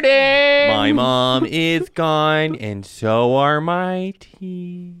hurting. My mom is gone, and so are my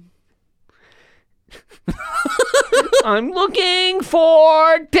teeth. I'm looking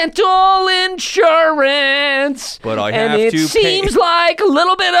for dental insurance. But I and have it to pay. seems like a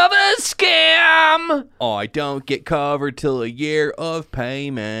little bit of a scam. I don't get covered till a year of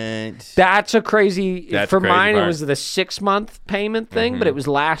payment. That's a crazy. That's for the crazy mine, it part. was the 6-month payment thing, but it was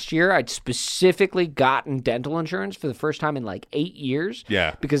last year. I'd specifically gotten dental insurance for the first time in like 8 years.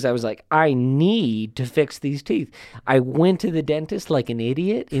 Yeah. Because I was like, I need to fix these teeth. I went to the dentist like an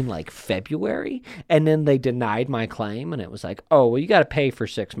idiot in like February, and then they denied my claim, and it was like, oh, well, you got to pay for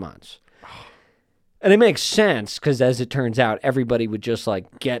 6 months. And it makes sense because, as it turns out, everybody would just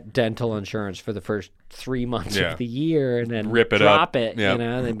like get dental insurance for the first 3 months Yeah. of the year and then Rip it drop up. it. Yep. You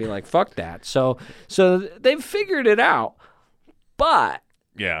know, and they'd be like, "Fuck that." So they've figured it out, but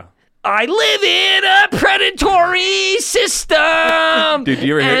Yeah. I live in a predatory system. Dude, do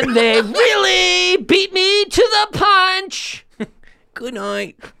you ever hear- and they really beat me to the punch. Good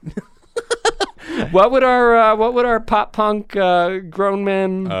night. What would our pop punk grown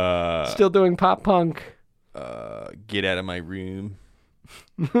men still doing pop punk? Get out of my room.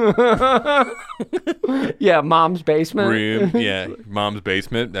 Yeah, mom's basement. Room, yeah, mom's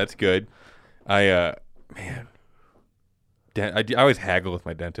basement. That's good. I always haggle with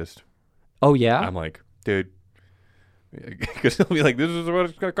my dentist. Oh yeah. I'm like, dude, because he'll be like, this is what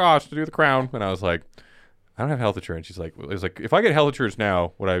it's gonna cost to do the crown, and I was like, I don't have health insurance. He's like, if I get health insurance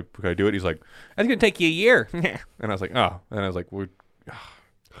now, would I do it? He's like, that's gonna take you a year. And I was like, oh, and I was like,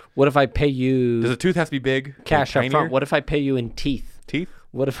 What if I pay you does a tooth have to be big? cash up Tinier? front? What if I pay you in teeth? Teeth?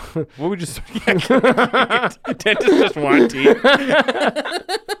 What if What would just dentists just want teeth?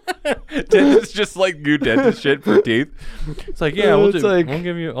 Dentists just like do dentist shit for teeth. It's like, yeah, we'll It's do. like- I'll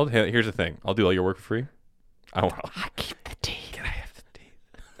give you. Here's the thing. I'll do all your work for free. I keep the teeth? Can I have the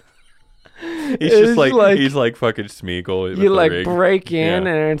teeth? He's It's just like, like- he's like fucking Smeagol. with You the like ring. break in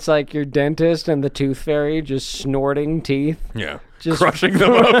Yeah. and it's like your dentist and the tooth fairy just snorting teeth, Yeah, just- crushing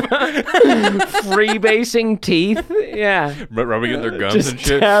them up, freebasing teeth. Yeah. rubbing in their gums Just and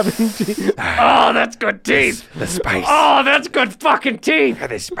shit. stabbing teeth. Oh, that's good teeth. The spice. Oh, that's good fucking teeth.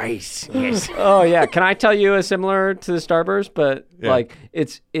 The spice. Yes. Oh yeah. Can I tell you a similar to the Starburst? But Yeah. like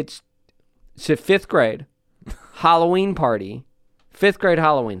it's a 5th grade Halloween party. 5th grade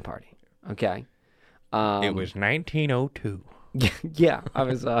Halloween party. Okay. It was 1902. Yeah, I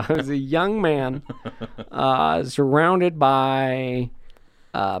was a young man surrounded by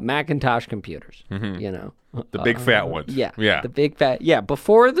Macintosh computers. You know, The big fat ones. yeah, yeah. the big fat, yeah.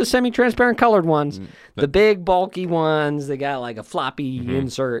 Before the semi-transparent colored ones, the big bulky ones, they got like a floppy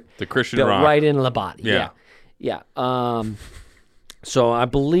insert The Christian built rock. right into the body. Yeah. Yeah. So I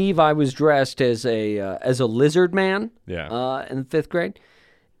believe I was dressed as a lizard man. Yeah. In 5th grade,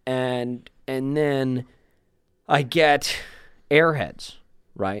 and then I get Airheads.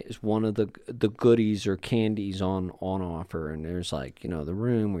 Right, is one of the goodies or candies on offer, and there's like, you know, the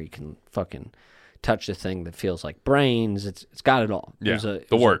room where you can fucking touch the thing that feels like brains. It's got it all. Yeah, it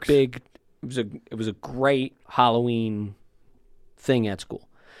the was works. It was a great Halloween thing at school.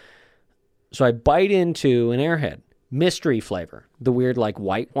 So I bite into an Airhead mystery flavor, the weird like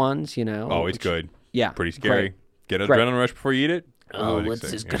white ones, you know. Always which- good. Yeah, Pretty scary. great. Get Great. adrenaline rush before you eat it. Oh, what's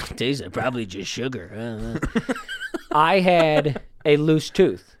exciting, this yeah. gonna taste like? Probably just sugar. I had a loose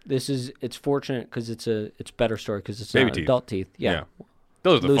tooth. It's fortunate because it's better story because it's Baby not teeth. adult teeth. Yeah.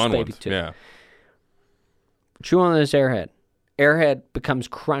 Those are the Loose fun baby ones. tooth. Yeah. Chew on this Airhead. Airhead becomes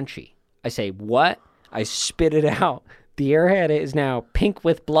crunchy. I say, what? I spit it out. The Airhead is now pink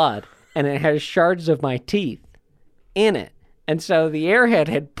with blood, and it has shards of my teeth in it. And so the Airhead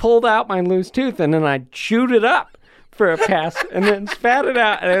had pulled out my loose tooth, and then I chewed it up for a pass and then spat it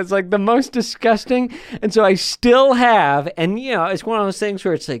out. And it's like the most disgusting. And so I still have, and you know, it's one of those things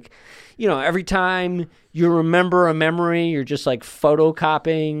where it's like, you know, every time you remember a memory, you're just like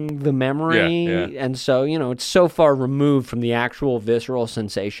photocopying the memory. Yeah, yeah. And so, you know, it's so far removed from the actual visceral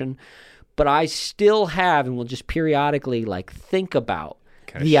sensation. But I still have, and will just periodically like think about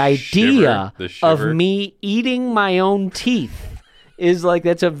Kinda the idea the of shiver. me eating my own teeth. Is like,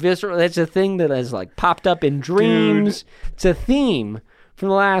 that's a thing that has like popped up in dreams. It's a theme from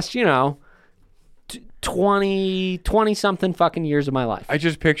the last, you know, 20 something fucking years of my life. I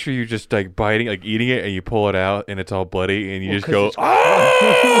just picture you just like biting, like eating it, and you pull it out, and it's all bloody, and you just 'cause go, it's-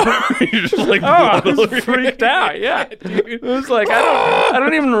 oh! You're just like, I blood all was over your freaked head. out. Yeah, it was like I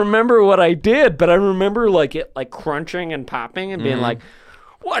don't even remember what I did, but I remember like it like crunching and popping and being like,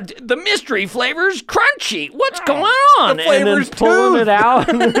 "What? The mystery flavor's crunchy. What's going on?" the flavor's and then pulling tooth. it out.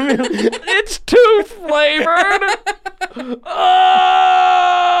 It's tooth flavored.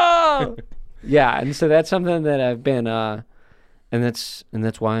 Oh! Yeah, and so that's something that I've been, and that's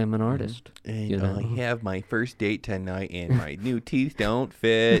why I'm an artist. And You know? I have my first date tonight, and my new teeth don't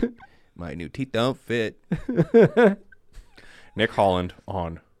fit. My new teeth don't fit. Nick Holland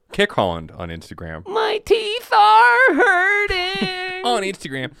on Kick Holland on Instagram. My teeth are hurting. On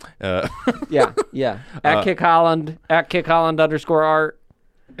Instagram. Yeah. At Kick Holland @KickHolland_art.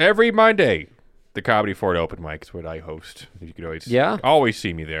 Every Monday, the Comedy Fort open mic is what I host. You can always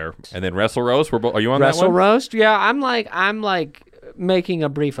see me there. And then Wrestle Roast. Are you on that Wrestle one? Roast. Yeah, I'm like making a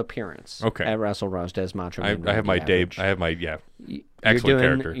brief appearance. Okay. At Wrestle Roast as Macho I Man have Randy my day. Savage. I have my Excellent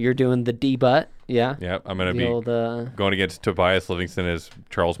character. You're doing the D-Butt, yeah. Yeah, I'm gonna The be old going against Tobias Livingston as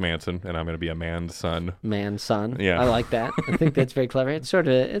Charles Manson, and I'm gonna be a man's son. man-son. Yeah. I like that. I think that's very clever. It's sort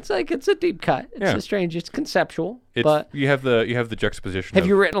of, it's a deep cut. It's Yeah. a strange, it's conceptual. It's but you have the juxtaposition. have of,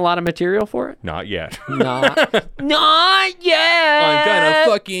 you written a lot of material for it? Not yet. Not yet. I'm gonna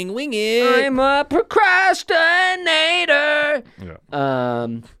fucking wing it. I'm a procrastinator.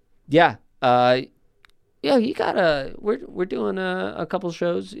 Yeah. Yeah, you gotta. We're doing a couple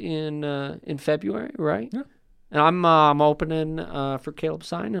shows in February, right? Yeah. And I'm opening for Caleb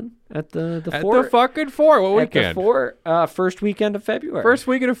Simon at the At Fort. the fucking Fort. What at weekend? the Fort, first weekend of February. First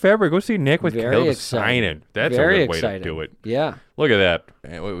weekend of February. Go see Nick with Very Caleb excited. Simon. That's Very a good way excited. to do it. Yeah. Look at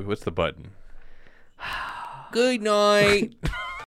that. What's the button? Good night.